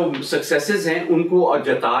पास्ट जो सक्सेसेस हैं उनको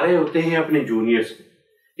जता रहे होते हैं अपने जूनियर्स को.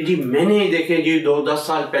 जी मैंने देखे जी 2-10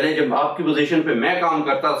 साल पहले जब आपकी पोजीशन पे मैं काम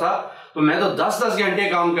करता था, तो मैं तो 10-10 घंटे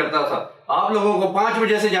काम करता था. आप लोगों को 5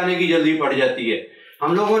 बजे से जाने की जल्दी पड़ जाती है.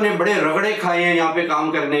 हम लोगों ने बड़े रगड़े खाए हैं यहाँ पे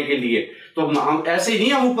काम करने के लिए, तो हम ऐसे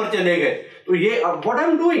नहीं हम ऊपर चले गए. तो ये what I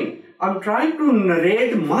am doing, I'm trying to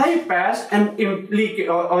narrate my past and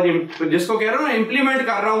और जिसको कह रहा हूँ implement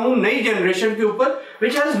कर रहा हूँ नई generation के ऊपर,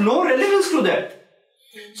 which has no relevance to that.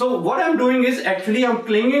 So what I'm doing is actually I'm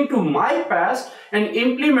clinging to my past and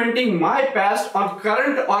implementing my past on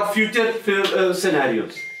current or future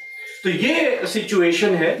scenarios. तो ये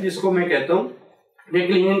situation है जिसको मैं कहता हूँ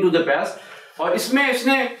clinging to the past. और इसमें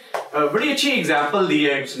इसने बड़ी अच्छी एग्जाम्पल दी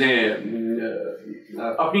है इसने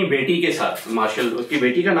अपनी बेटी के साथ. मार्शल, उसकी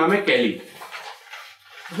बेटी का नाम है कैली.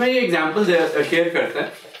 उसमें ये एग्जाम्पल शेयर करता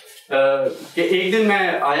है कि एक दिन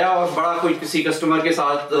मैं आया और बड़ा कोई किसी कस्टमर के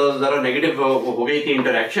साथ ज़रा नेगेटिव हो गई थी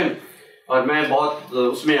इंटरेक्शन, और मैं बहुत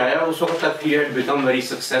उसमें आया. उस वक्त तक he had become very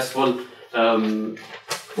successful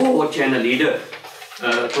coach and leader.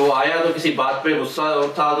 तो आया तो किसी बात पे गुस्सा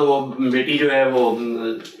था, तो वो बेटी जो है वो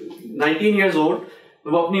 19 years old,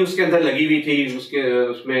 वो अपनी उसके अंदर लगी हुई थी,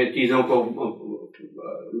 उसमें चीज़ों को वो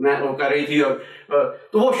कर रही थी. और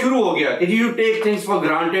तो वो शुरू हो गया कि you take things for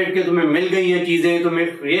granted, कि तुम्हें मिल गई हैं चीज़ें, तुम्हें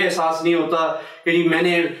ये एहसास नहीं होता कि जी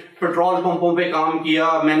मैंने पेट्रोल पंपों पे काम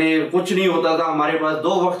किया, मैंने कुछ नहीं होता था, हमारे पास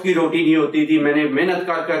 2 वक्त की रोटी नहीं होती थी, मैंने मेहनत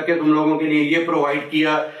कर करके तुम लोगों के लिए ये प्रोवाइड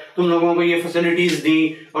किया, तुम लोगों को ये फैसिलिटीज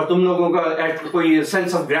दी, और तुम लोगों का कोई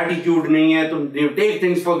सेंस ऑफ ग्रेटिट्यूड नहीं है, तुम you take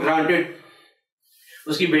things for granted.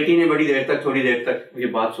 उसकी बेटी ने थोड़ी देर तक ये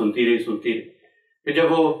बात सुनती रही. फिर जब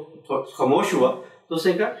वो खामोश हुआ तो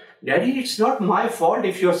उसने कहा, daddy it's not my fault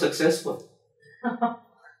if you are successful,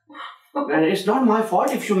 it's not my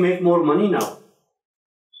fault if you make more money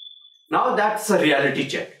now that's a reality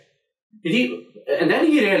check. And then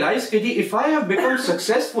he realized that if I have become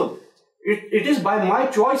successful, it is by my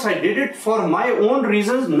choice. I did it for my own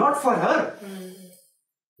reasons, not for her.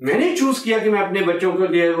 मैंने choose किया कि मैं अपने बच्चों के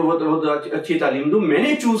लिए बहुत अच्छी तालीम दूं,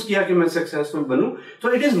 मैंने चूज किया कि मैं सक्सेसफुल बनूं.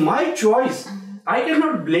 तो it is my choice. I can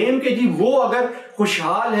not blame कि जी वो अगर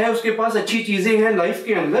खुशहाल है, उसके पास अच्छी चीजें हैं लाइफ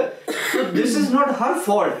के अंदर, तो this is not her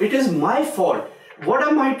fault, it is my fault. What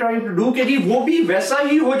am I trying to do कि जी वो भी वैसा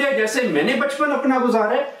ही हो जाए जैसे मैंने बचपन अपना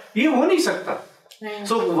गुजारा है. ये हो नहीं सकता.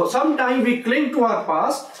 So sometimes we cling to our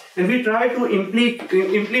past and we try to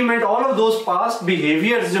implement all of those past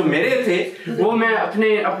behaviors जो मेरे थे, वो मैं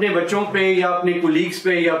अपने बच्चों पे या अपने colleagues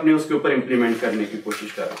पे या अपने उसके ऊपर implement करने की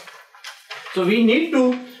कोशिश कर रहा हूँ. So we need to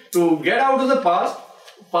get out of the past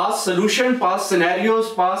solution, past scenarios,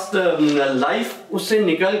 past life, उससे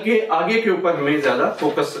निकल के आगे के ऊपर हमें ज्यादा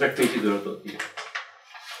फोकस रखने की जरूरत होती है.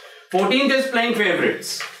 14th is playing favorites.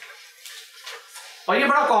 और ये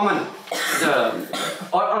बड़ा कॉमन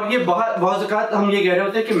और ये बहुत ज़्यादा हम ये कह रहे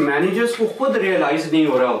होते हैं कि मैनेजर्स को खुद रियलाइज नहीं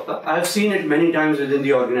हो रहा होता. I have seen it many times with in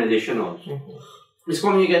the organisation also. इसको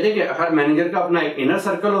हम ये कहते हैं कि हर मैनेजर का अपना एक इनर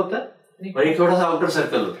सर्कल होता है और एक थोड़ा सा आउटर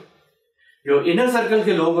सर्कल होता है. जो इनर सर्कल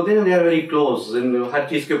के लोग होते हैं दे आर वेरी क्लोज, हर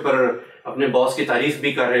चीज के ऊपर अपने बॉस की तारीफ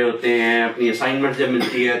भी कर रहे होते हैं. अपनी असाइनमेंट जब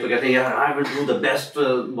मिलती है तो कहते हैं यार I will do the best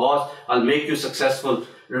boss, I will make you successful,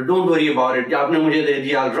 don't worry about it, आपने मुझे दे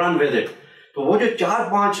दिया, I will run with it. तो वो जो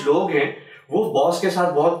 4-5 लोग हैं वो बॉस के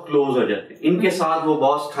साथ बहुत क्लोज हो जाते हैं. इनके साथ वो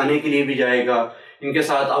बॉस खाने के लिए भी जाएगा, इनके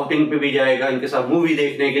साथ आउटिंग पे भी जाएगा, इनके साथ मूवी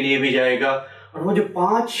देखने के लिए भी जाएगा. और वो जो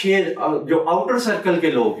 5-6 जो आउटर सर्कल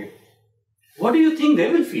के लोग हैं, what do you think they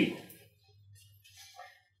will feel?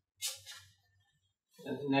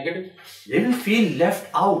 Negative. They will feel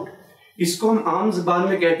left out. इसको हम आम ज़बान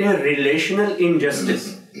में कहते हैं रिलेशनल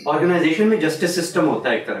इनजस्टिस. ऑर्गेनाइजेशन में जस्टिस सिस्टम होता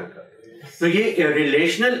है एक तरह का, तो ये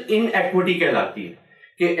रिलेशनल इनएक्विटी कहलाती है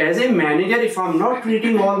कि as a manager if I am not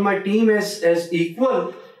treating all my team as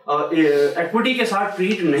equal, equity के साथ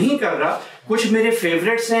ट्रीट नहीं कर रहा, कुछ मेरे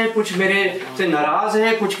फेवरेट्स हैं, कुछ मेरे से नाराज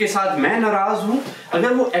हैं, कुछ के साथ मैं नाराज हूं,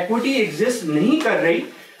 अगर वो इक्विटी एग्जिस्ट नहीं कर रही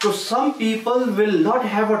तो some people will not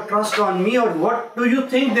have a trust on me, or what do you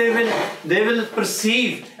think they will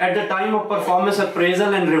perceive at the time of performance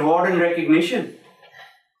appraisal and reward and recognition?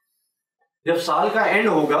 जब साल का एंड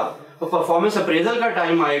होगा तो परफॉर्मेंस अप्रेजल का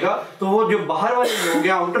टाइम आएगा तो वो जो बाहर वाले लोग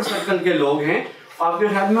हैं, आउटर सर्कल के लोग हैं, आपके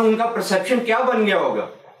ख्याल में उनका परसेप्शन क्या बन गया होगा?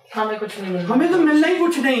 हमें कुछ नहीं मिलना, हमें तो मिलना ही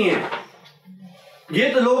कुछ नहीं है, ये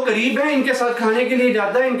तो लोग करीब हैं, इनके साथ खाने के लिए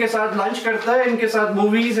जाता है, इनके साथ लंच करता है, इनके साथ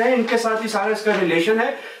मूवीज है, इनके साथ ही सारा इसका रिलेशन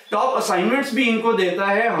है, टॉप असाइनमेंट्स भी इनको देता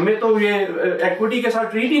है, हमें तो ये इक्विटी के साथ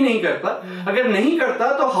ट्रीट ही नहीं करता। अगर नहीं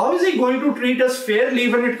करता तो how is he going to treat us Fairlie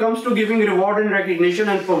when it comes to giving reward and recognition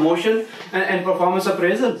and promotion and performance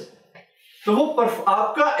appraisals? तो वो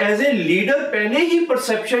आपका एज ए लीडर पहले ही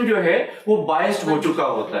परसेप्शन जो है वो बायस्ड हो चुका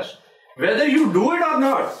होता है, वेदर यू डू इट और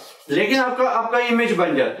नॉट, लेकिन आपका इमेज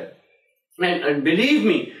बन जाता है। एंड बिलीव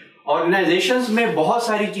मी, ऑर्गेनाइजेशंस में बहुत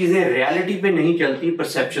सारी चीजें रियलिटी पे नहीं चलती,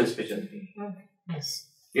 परसेप्शंस पे चलती है।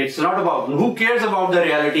 It's not about who cares about the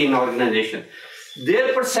reality in organization.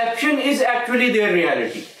 Their perception is actually their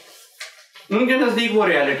reality. उनके नजदीक वो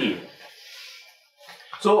reality है.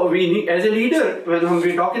 So we need, as a leader, when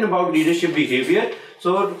we're talking about leadership behavior,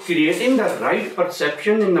 so creating the right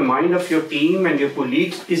perception in the mind of your team and your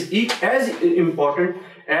colleagues is as important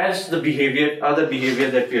as the other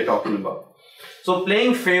behavior that we are talking about. So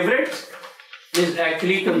playing favorites is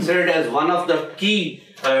actually considered as one of the key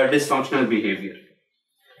dysfunctional behavior.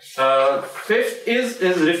 Fifth is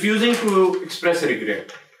refusing to express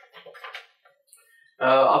regret.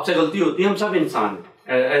 आपसे गलती होती है, हम सब इंसान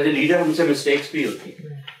हैं, as a leader हमसे mistakes भी होती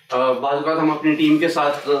हैं, बाज़ औक़ात हम अपनी टीम के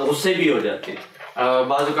साथ गुस्से भी हो जाते हैं,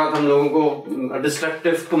 बाज़ औक़ात हम लोगों को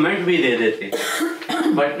डिस्ट्रक्टिव कमेंट भी दे देते हैं,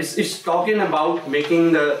 but it's talking about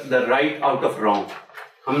making the right out of wrong.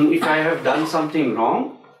 हम if I have done something wrong,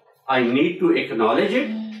 I need to acknowledge it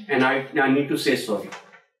and I need to से सॉरी।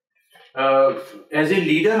 एज ए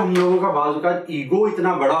लीडर हम लोगों का बाज़ औक़ात ईगो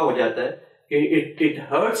इतना बड़ा हो जाता है कि it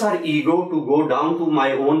hurts our ego to go down to my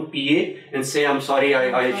own PA and say I'm sorry,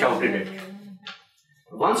 I shouted at you.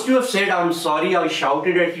 Once you have said I'm sorry, I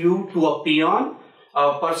shouted at you to a peon, a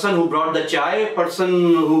person who brought the chai, person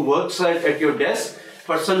who works at your desk,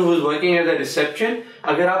 person who is working at the reception,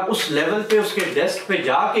 अगर आप उस level पे उसके desk पे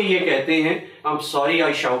जाके ये कहते हैं I'm sorry,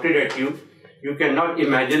 I shouted at you, you cannot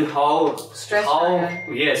imagine how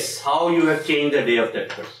you have changed the day of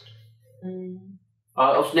that person.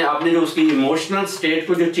 आपने जो उसकी इमोशनल स्टेट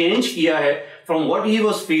को जो चेंज किया है from what he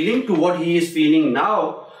was feeling to what he is feeling now,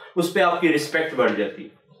 उस पे आपकी रिस्पेक्ट बढ़ जाती है।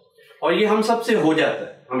 और ये हम सब से हो जाता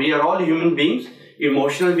है, हम we are all human beings,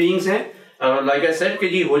 emotional beings हैं। लाइक आई सेड कि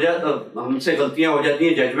जी हो जाता, हमसे गलतियां हो जाती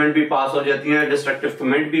हैं, जजमेंट भी पास हो जाती हैं, डिस्ट्रक्टिव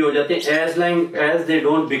कमेंट भी हो जाते हैं, as long as they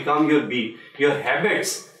don't become your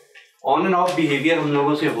habits. On end of behaviour हम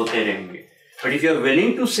लोगों से होते रहेंगे, but if you are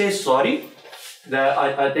willing to से sorry,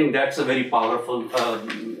 I think that's a very powerful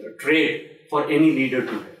trait for any leader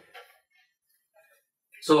to have.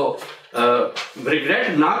 So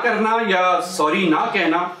regret ना करना या sorry ना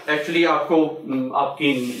कहना actually आपको आपकी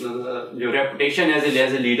जो reputation as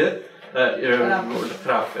a leader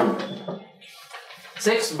खराब करता है।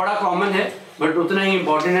 6 बड़ा common है but उतना ही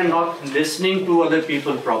important है, not listening to other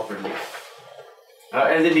people properly.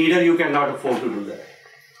 As a leader you cannot afford to do that.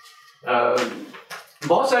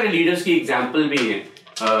 बहुत सारे लीडर्स की एग्जाम्पल भी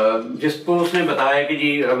हैं जिसको उसने बताया कि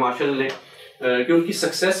जी मार्शल ने कि उनकी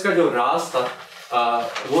सक्सेस का जो राज था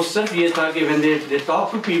वो सिर्फ ये था कि when they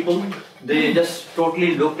talk to people they just totally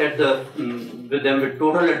looked at with them with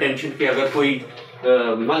total attention, कि अगर कोई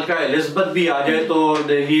मलका एलिजाबेथ भी आ जाए तो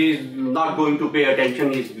he is not going to pay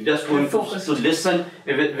attention, he is just going to listen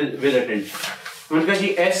with attention. उनका जी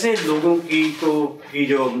ऐसे लोगों की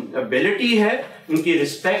जो एबिलिटी है, उनकी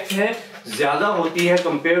रिस्पेक्ट है, ज्यादा होती है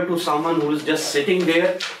compare to someone who is just sitting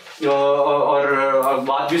there और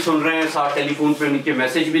बात भी सुन रहे हैं, साथ टेलीफोन पे नीचे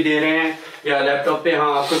मैसेज भी दे रहे हैं या लैपटॉप पे,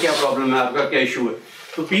 हाँ आपका क्या प्रॉब्लम है, आपका क्या इशू है।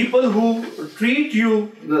 तो people who treat you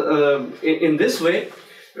in this way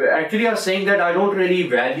actually are saying that I don't really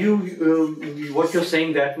value what you're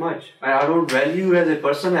saying that much. I don't value you as a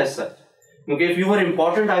person as such. Okay, if you were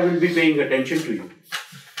important, I will be paying attention to you.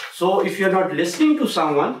 So if you're not listening to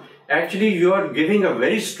someone, actually you are giving a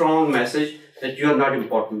very strong message that you are not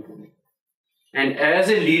important to me. And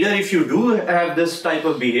as a leader, if you do have this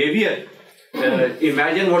type of behavior,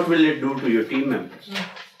 imagine what will it do to your team members.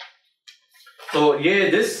 So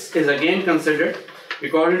this is again considered,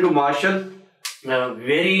 according to Marshall,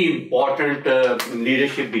 very important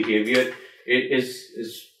leadership behavior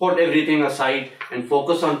is put everything aside and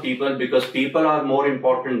focus on people, because people are more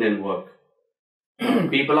important than work.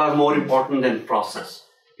 People are more important than process.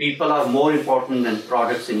 People are more important than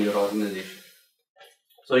products in your organization.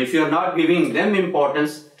 So if you're not giving them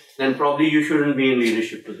importance, then probably you shouldn't be in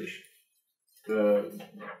leadership position.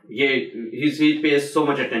 He pays so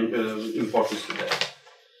much importance to that.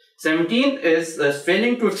 17th is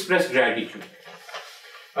failing to express gratitude.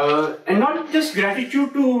 And not just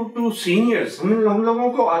gratitude to seniors. हम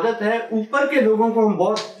लोगों को आदत है ऊपर के लोगों को हम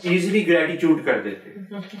बहुत easily gratitude कर देते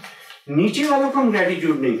हैं, नीचे वालों को हम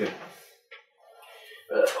gratitude नहीं करते.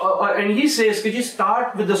 And he says कि जी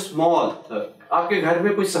start with the small. आपके घर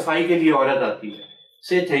में कोई सफाई के लिए औरत आती है,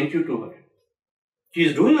 say thank you to her. She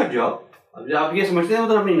is doing her job. अब आप ये समझते हैं वो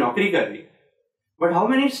तो अपनी नौकरी कर रही है. But how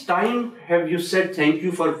many times have you said thank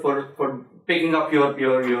you for picking up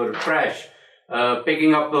your trash?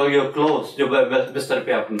 Picking up your clothes जो बिस्तर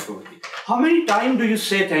पे आपने छोड़ दी. How many times do you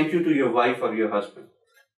say thank you to your wife or your husband?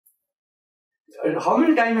 How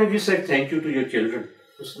many times have you said thank you to your children?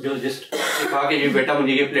 जो just कहा कि बेटा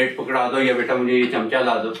मुझे ये प्लेट पकड़ा दो या बेटा मुझे ये चमचा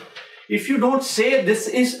ला दो. If you don't say this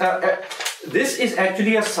is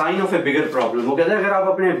actually a sign of a bigger problem. वो कहता है अगर आप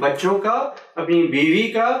अपने बच्चों का, अपनी बीवी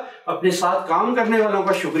का, अपने साथ काम करने वालों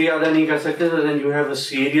का शुक्रिया अदा नहीं कर सकते, then you have a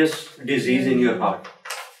serious disease in your heart.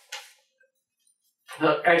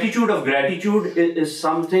 The attitude of gratitude is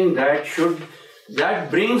something that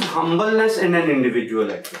brings humbleness in an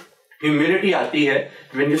individual. Actually, humility आती है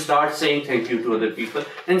when you start saying thank you to other people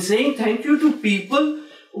and saying thank you to people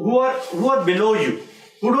who are below you,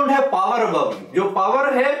 who don't have power above you. जो power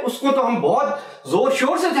है उसको तो हम बहुत जोर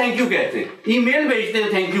शोर से thank you कहते हैं, ईमेल भेजते हैं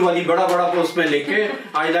thank you वाली बड़ा पोस्ट में लिख के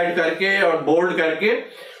हाईलाइट करके और बोल्ड करके,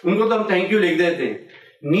 उनको तो हम thank you लिख देते हैं.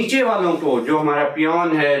 नीचे वालों को, जो हमारा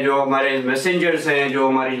पियोन है, जो हमारे मैसेंजर्स हैं, जो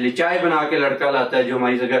हमारे लिए चाय बना के लड़का लाता है, जो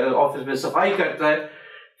हमारी जगह ऑफिस में सफाई करता है,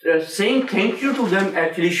 saying thank you to them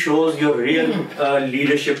actually shows your real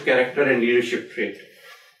leadership character and leadership trait.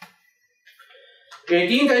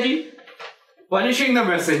 18th है जी, punishing the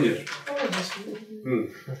messenger.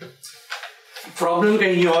 प्रॉब्लम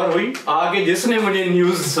कहीं और हुई, आगे जिसने मुझे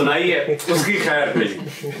न्यूज सुनाई है उसकी खैर मिली.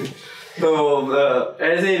 So,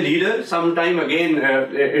 as a leader, sometime again,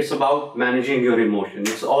 it's about managing your emotion.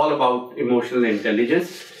 It's all about emotional intelligence.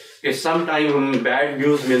 कि sometime हमें bad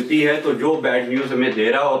news मिलती है, तो जो bad news हमें दे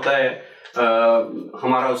रहा होता है,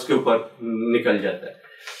 हमारा उसके ऊपर निकल जाता है.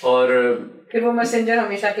 और फिर वो मैसेंजर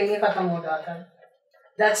हमेशा के लिए खत्म हो जाता है.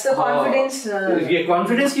 That's the confidence. ये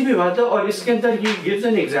confidence की भी बात है. और इसके अंदर ये gives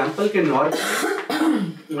an example कि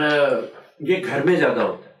ये घर में ज्यादा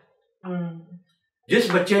होता है.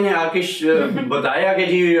 जिस बच्चे ने आके बताया कि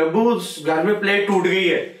जी अबू घर में प्लेट टूट गई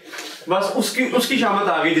है, बस उसकी शामत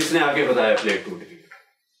आ गई जिसने आके बताया प्लेट टूट गई.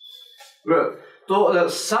 तो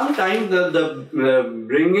sometimes the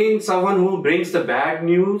bringing someone who brings the bad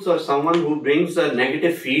news or someone who brings the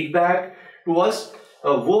negative feedback to us,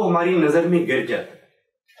 वो हमारी नजर में गिर जाता है.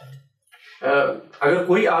 अगर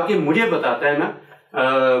कोई आके मुझे बताता है ना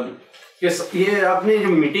कि ये आपने जो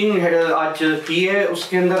मीटिंग आज की है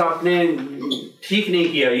उसके अंदर आपने ठीक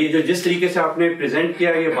नहीं किया, ये जो जिस तरीके से आपने प्रेजेंट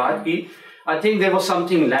किया, ये बात की, I think there was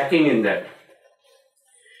something lacking in that.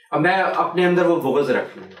 अब मैं अपने अंदर वो बुग़्ज़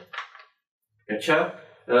रख लूँ, अच्छा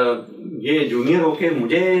ये जूनियर होके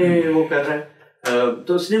मुझे वो कर रहा है,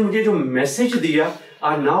 तो उसने मुझे जो मैसेज दिया,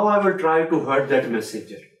 now I will try to hurt that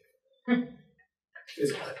messenger.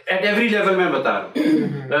 At every level मैं बता रहा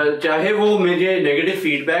हूँ, चाहे वो मुझे नेगेटिव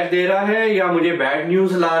फीडबैक दे रहा है या मुझे बैड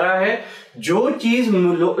न्यूज ला रहा है, जो चीज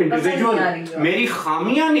इंडिविजुअल मेरी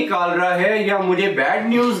खामियां निकाल रहा है या मुझे बैड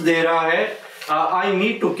न्यूज दे रहा है, I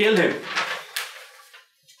need to kill him,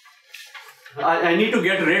 I need to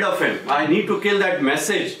get rid of him, I need to kill that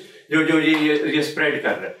message जो ये स्प्रेड कर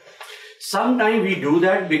रहा है. Sometime we do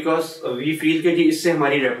that because we feel कि जी इससे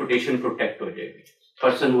हमारी रेपुटेशन प्रोटेक्ट हो जाएगी.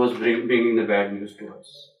 Person was bringing the bad news to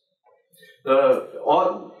us, or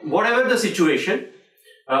whatever the situation.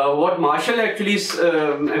 What Marshall actually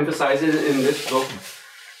emphasizes in this book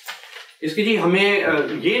इसकी जी हमें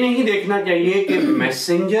ये नहीं देखना चाहिए कि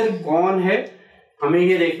मैसेंजर कौन है, हमें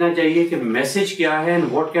ये देखना चाहिए कि मैसेज क्या है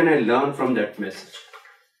and what can I learn from that message.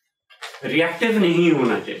 Reactive नहीं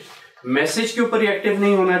होना चाहिए, मैसेज के ऊपर रिएक्टिव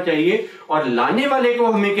नहीं होना चाहिए, और लाने वाले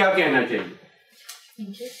को हमें क्या कहना चाहिए.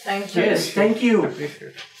 Thank you. Yes, thank you.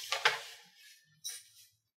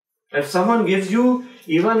 If someone gives you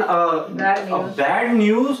even a bad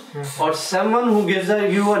news or someone who gives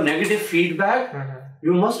you a negative feedback,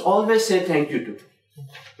 you must always say thank you to.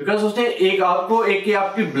 Because उसने एक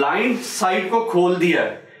आपकी blind side को खोल दिया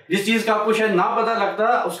है, जिस चीज का आपको शायद ना पता लगता,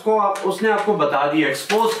 उसने आपको बता दिया,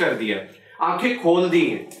 expose कर दिया, आंखें खोल दी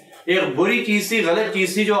हैं. एक बुरी चीज थी, गलत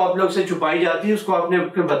चीज थी जो आप लोग से छुपाई जाती है, उसको आपने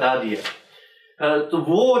बता दिया। तो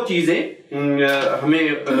वो चीजें हमें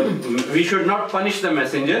we should not punish the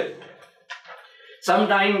messenger.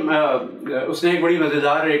 Sometime उसने एक बड़ी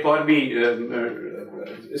मजेदार एक और भी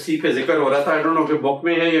इसी पे जिक्र हो रहा था, आई डोंट नो कि बुक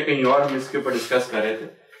में है या कहीं और, हम इसके ऊपर डिस्कस कर रहे थे,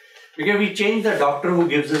 क्योंकि we change the doctor who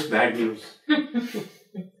gives us bad news.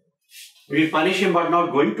 We punish him but not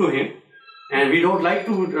going to him, and we don't like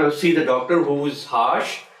to see the doctor who is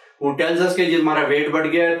harsh, who tells us कि तुम्हारा wait बढ़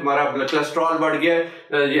गया है, तुम्हारा cholesterol बढ़ गया है,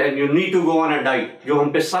 you need to go on a diet। जो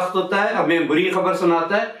हम पे सख्त होता है, हमें बुरी खबर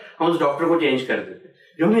सुनाता है, हम उस डॉक्टर को चेंज कर देते हैं।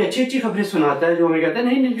 जो हमें अच्छी अच्छी खबरें सुनाता है, जो हमें कहता है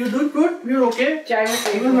नहीं you do good, you're okay,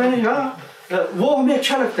 मैंने हाँ, वो हमें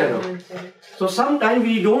अच्छा लगता है। So sometimes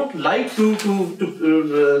we don't like to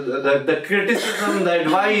the criticism, the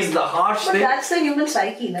advice, the harsh thing. But that's the human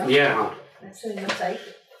psyche, no? Yeah, हाँ. That's the human psyche.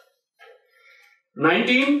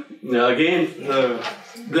 19 again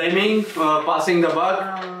blaming, passing the buck,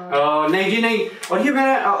 नहीं जी नहीं। और ये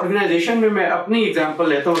मैं ऑर्गेनाइजेशन में मैं अपनी एग्जांपल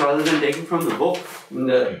लेता हूँ rather than taking from the book।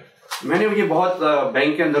 मैंने ये बहुत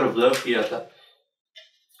बैंक के अंदर ऑब्जर्व किया था,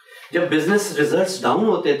 जब बिजनेस रिजल्ट्स डाउन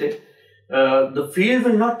होते थे, the field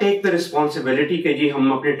will not take the responsibility कि जी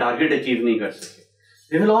हम अपने टारगेट अचीव नहीं कर सके।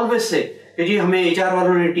 They will always say कि जी हमें HR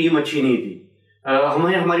वालों ने टीम अच्छी नहीं दी,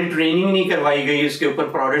 हमें हमारी ट्रेनिंग नहीं करवाई गई इसके ऊपर,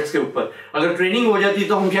 प्रोडक्ट्स के ऊपर, अगर ट्रेनिंग हो जाती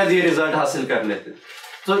तो हम क्या ये रिजल्ट हासिल कर लेते।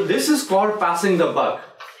 तो this is called passing the buck,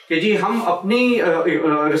 कि जी हम अपनी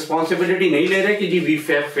रिस्पॉन्सिबिलिटी नहीं ले रहे कि जी we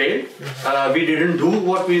failed, we didn't do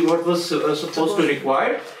what was supposed to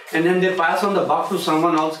required, and then they pass on the buck to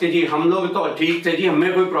someone else कि जी हम लोग तो ठीक थे जी,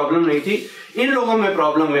 हमें कोई प्रॉब्लम नहीं थी, इन लोगों में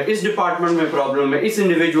प्रॉब्लम है, इस डिपार्टमेंट में प्रॉब्लम है, इस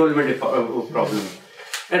इंडिविजुअल में प्रॉब्लम है।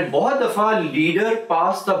 And बहुत दफा leader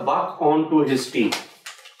pass the buck on to his team.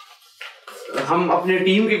 हम अपने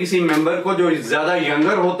टीम के किसी मेंबर को जो ज्यादा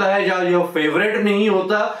यंगर होता है या जो फेवरेट नहीं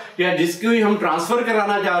होता या जिसको हम ट्रांसफर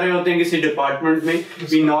कराना चाह रहे होते हैं किसी डिपार्टमेंट में,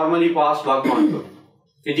 we normally pass buck on to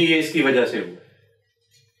कि जी ये इसकी वजह से हुआ।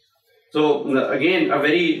 So again a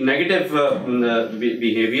very negative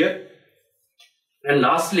behaviour. And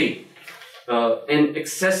lastly an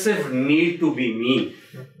excessive need to be मी।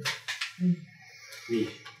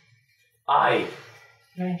 आई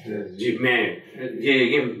जी मैं,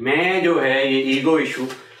 ये मैं जो है ये ईगो इशू,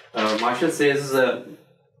 मार्शल सेज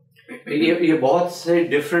ये बहुत से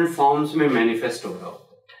डिफरेंट फॉर्म्स में मैनिफेस्ट हो रहा होता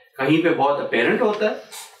है। कहीं पे बहुत अपेरेंट होता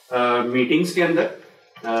है मीटिंग्स के अंदर,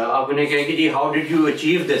 आप उन्हें कहें कि जी how did you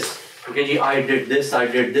achieve this, कि जी I did this, I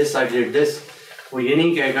did this, I did this. वो ये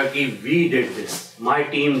नहीं कहेगा कि we did this, my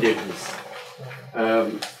team did this.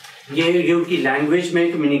 ये उनकी लैंग्वेज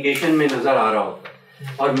में, कम्युनिकेशन में नजर आ रहा होता है।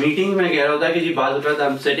 और मीटिंग में कह रहा होता है कि जी बाज़ औक़ात I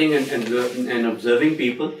am sitting and observing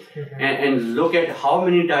people and look at how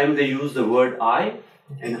many time they use the word I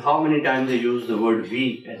and how many time they use the word we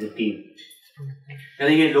as a team.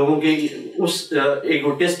 यानी ये लोगों के उस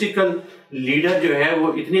एगोटिस्टिकल लीडर जो है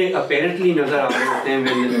वो इतने अपेरेंटली नजर आ रहे होते हैं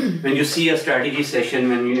when you see a strategy session,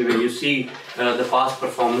 when you see the past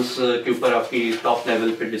performance के ऊपर आपकी टॉप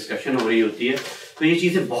लेवल पे डिस्कशन हो रही होती है, तो ये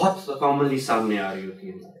चीजें बहुत कॉमनली सामने आ रही होती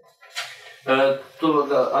हैं। तो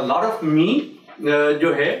a lot of me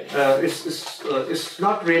जो है it's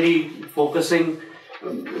not really focusing,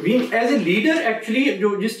 we as a leader actually जो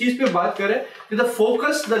जिस चीज पे बात कर रहे हैं, the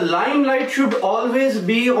focus, the limelight should always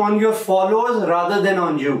be on your followers rather than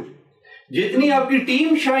on you। जितनी आपकी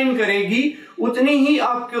टीम शाइन करेगी उतनी ही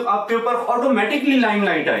आपके ऊपर ऑटोमेटिकली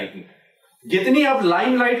लाइमलाइट आएगी। जितनी आप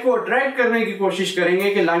लाइमलाइट को अट्रैक्ट करने की कोशिश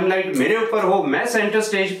करेंगे कि लाइमलाइट मेरे ऊपर हो, मैं सेंटर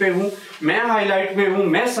स्टेज पे हूं, मैं हाईलाइट में हूं,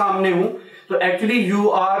 मैं सामने हूं, तो actually you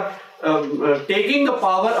are taking the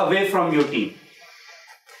power away from your team.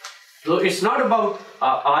 So it's not about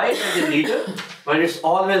I as a leader, but it's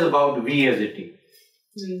always about we as a team.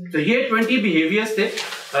 तो ये 20 behaviors थे।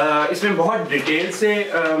 इसमें बहुत डिटेल से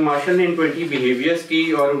मार्शल ने इन 20 behaviors की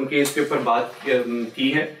और उनके इसके ऊपर बात की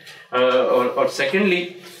है। और सेकेंडली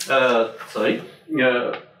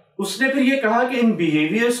उसने फिर ये कहा कि इन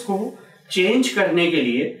behaviors को चेंज करने के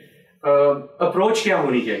लिए अप्रोच क्या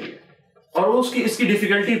होनी चाहिए, और वो इसकी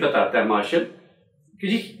डिफिकल्टी बताता है मार्शल कि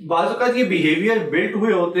जी बाज़ औक़ात ये बिहेवियर बिल्ट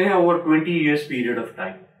हुए होते हैं over 20 years period of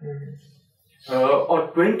time. और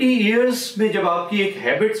 20 years में जब आपकी एक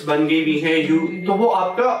हैबिट्स बन गई हुई है तो वो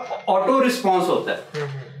आपका ऑटो रिस्पॉन्स होता है।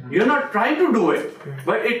 You're not trying to do it,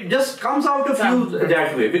 but it just comes out of you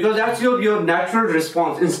that way because that's your natural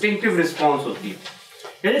response, instinctive response होती है।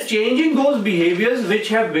 It is changing those behaviors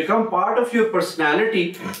which have become part of your personality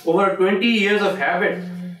over 20 years of habit।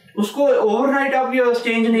 उसको overnight आप ये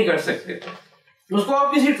change नहीं कर सकते, उसको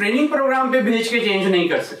आप किसी ट्रेनिंग प्रोग्राम पे भेज के चेंज नहीं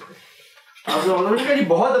कर सकते। आप लोगों ने कहा जी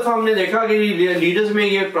बहुत दफा हमने देखा कि लीडर्स में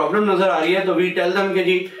ये प्रॉब्लम नजर आ रही है, तो वी टेल देम कि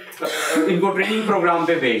जी इनको ट्रेनिंग प्रोग्राम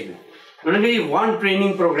पे भेज दें। उन्होंने कहा one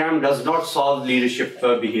training programme does not solve leadership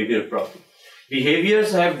behaviour problem.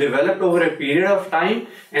 Behaviors have developed over a period of time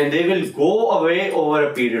and they will go away over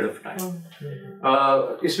a period of time.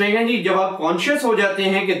 इसमें क्या जी, जब आप conscious हो जाते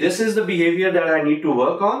हैं कि this is the behavior that I need to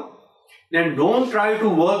work on, then don't try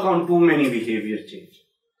to work on too many behavior change.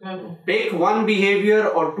 Pick one behavior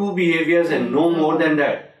or two behaviors and no more than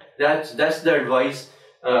that. That's the advice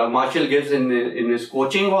Marshall gives in his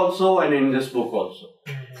coaching also and in this book also.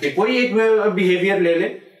 कि कोई एक behavior ले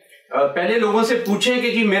ले, पहले लोगों से पूछें कि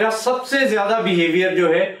जी मेरा सबसे ज्यादा बिहेवियर जो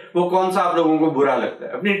है वो कौन सा आप लोगों को बुरा लगता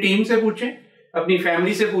है। अपनी टीम से पूछें, अपनी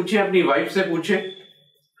फैमिली से पूछें, अपनी वाइफ से पूछें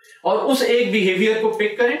और उस एक बिहेवियर को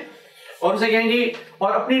पिक करें और उसे कहें जी,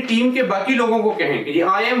 और अपनी टीम के बाकी लोगों को कहें कि जी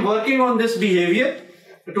I am working on this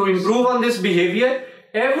behaviour to improve on this behaviour.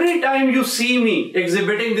 Every time you see me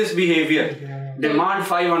exhibiting this behaviour demand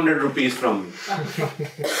 500 rupees from me.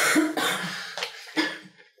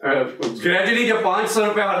 Gradually जब 500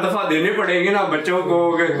 रुपए हर दफा देने पड़ेंगे ना बच्चों को,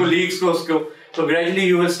 कोलीग्स को, उसको, तो gradually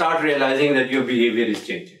you will start realising that your behaviour is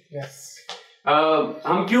changing.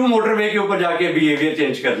 हम क्यों मोटरवे के ऊपर जाके बिहेवियर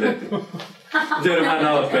चेंज कर लेते हैं, जुर्माना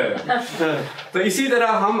होता है। तो इसी तरह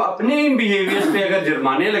हम अपने इन बिहेवियर्स पे अगर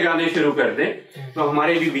जुर्माने लगाने शुरू कर दें तो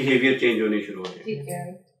हमारे भी बिहेवियर चेंज होने शुरू हो जाएंगे।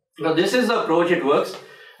 तो this is the approach, it works.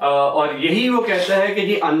 और यही वो कहता है कि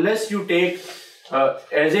जी unless you take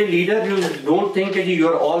as a leader, you don't think that you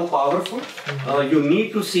are all powerful. You need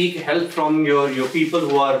to seek help from your people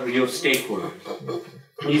who are your stakeholders.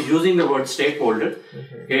 He's using the word stakeholder.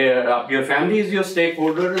 Your family is your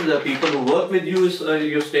stakeholder. The people who work with you is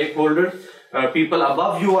your stakeholders. People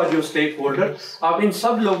above you are your stakeholders. आप इन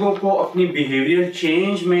सब लोगों को अपनी behavioral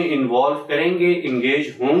change में involve करेंगे,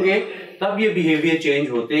 engage होंगे, तब ये behavior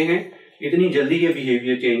change होते हैं। इतनी जल्दी ये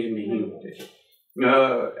behavior change नहीं होते।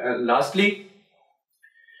 Lastly,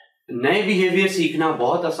 नए बिहेवियर सीखना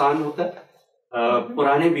बहुत आसान होता है,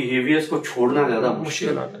 पुराने बिहेवियर्स को छोड़ना ज्यादा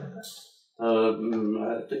मुश्किल होता है।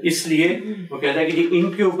 तो इसलिए वो कहता है कि जी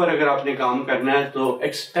इनके ऊपर अगर आपने काम करना है तो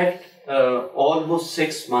expect almost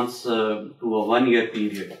 6 months to a 1 year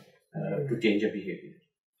period to change a behavior.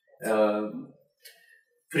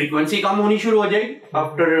 Frequency कम होनी शुरू हो जाएगी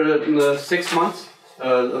आफ्टर 6 months,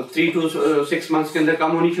 3 to 6 months के अंदर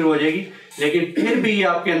कम होनी शुरू हो जाएगी, लेकिन फिर भी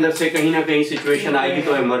आपके अंदर से कहीं ना कहीं सिचुएशन आएगी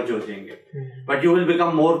तो इमर्ज हो जाएंगे, but you will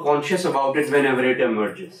become more conscious about it when ever it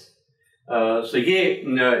emerges. सो ये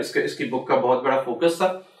इसकी बुक का बहुत बड़ा फोकस था।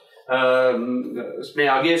 इसमें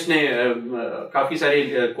आगे इसने काफी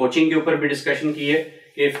सारे कोचिंग के ऊपर भी डिस्कशन की है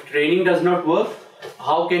कि if training does not work,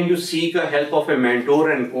 how can you seek a help of A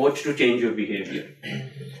mentor and coach to change your behaviour.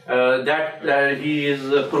 That he is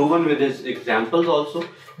proven with his examples also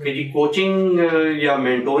कि जी कोचिंग या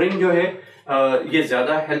mentoring जो है ये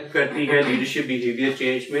ज्यादा help करती है leadership behaviour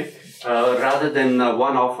change में, rather than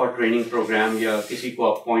one off training programme या किसी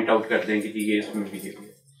को आप पॉइंट आउट कर देंगे कि ये इसमें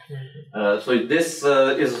behaviour. So this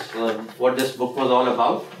is what this book was all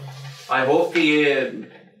about. I hope कि ये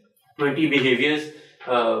 20 behaviors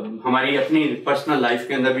हमारी अपनी पर्सनल लाइफ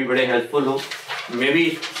के अंदर भी बड़े हेल्पफुल हो। मे बी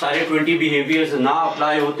सारे 20 बिहेवियर्स ना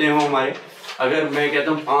अप्लाई होते हो हमारे, अगर मैं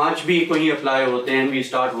कहता हूँ 5 भी कोई अप्लाई होते हैं, we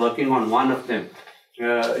start working on one of them,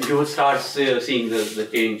 you will start seeing the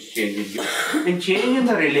change in you and change in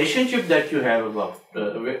the relationship that you have about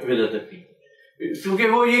with other people. क्योंकि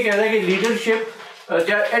वो ये कहता है कि लीडरशिप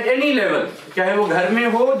एट एनी लेवल, चाहे वो घर में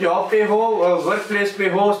हो, जॉब पे हो, वर्क प्लेस पे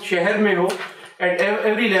हो, शहर में हो, at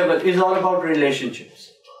every level is all about relationships,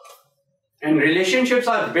 and relationships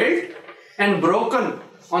are built and broken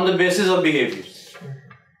on the basis of behaviors.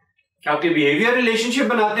 आपके behavior relationship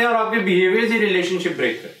बनाते हैं और आपके behaviors ही relationship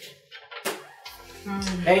break करते हैं।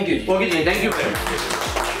 Thank you. Okay, thank you very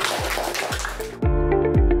much.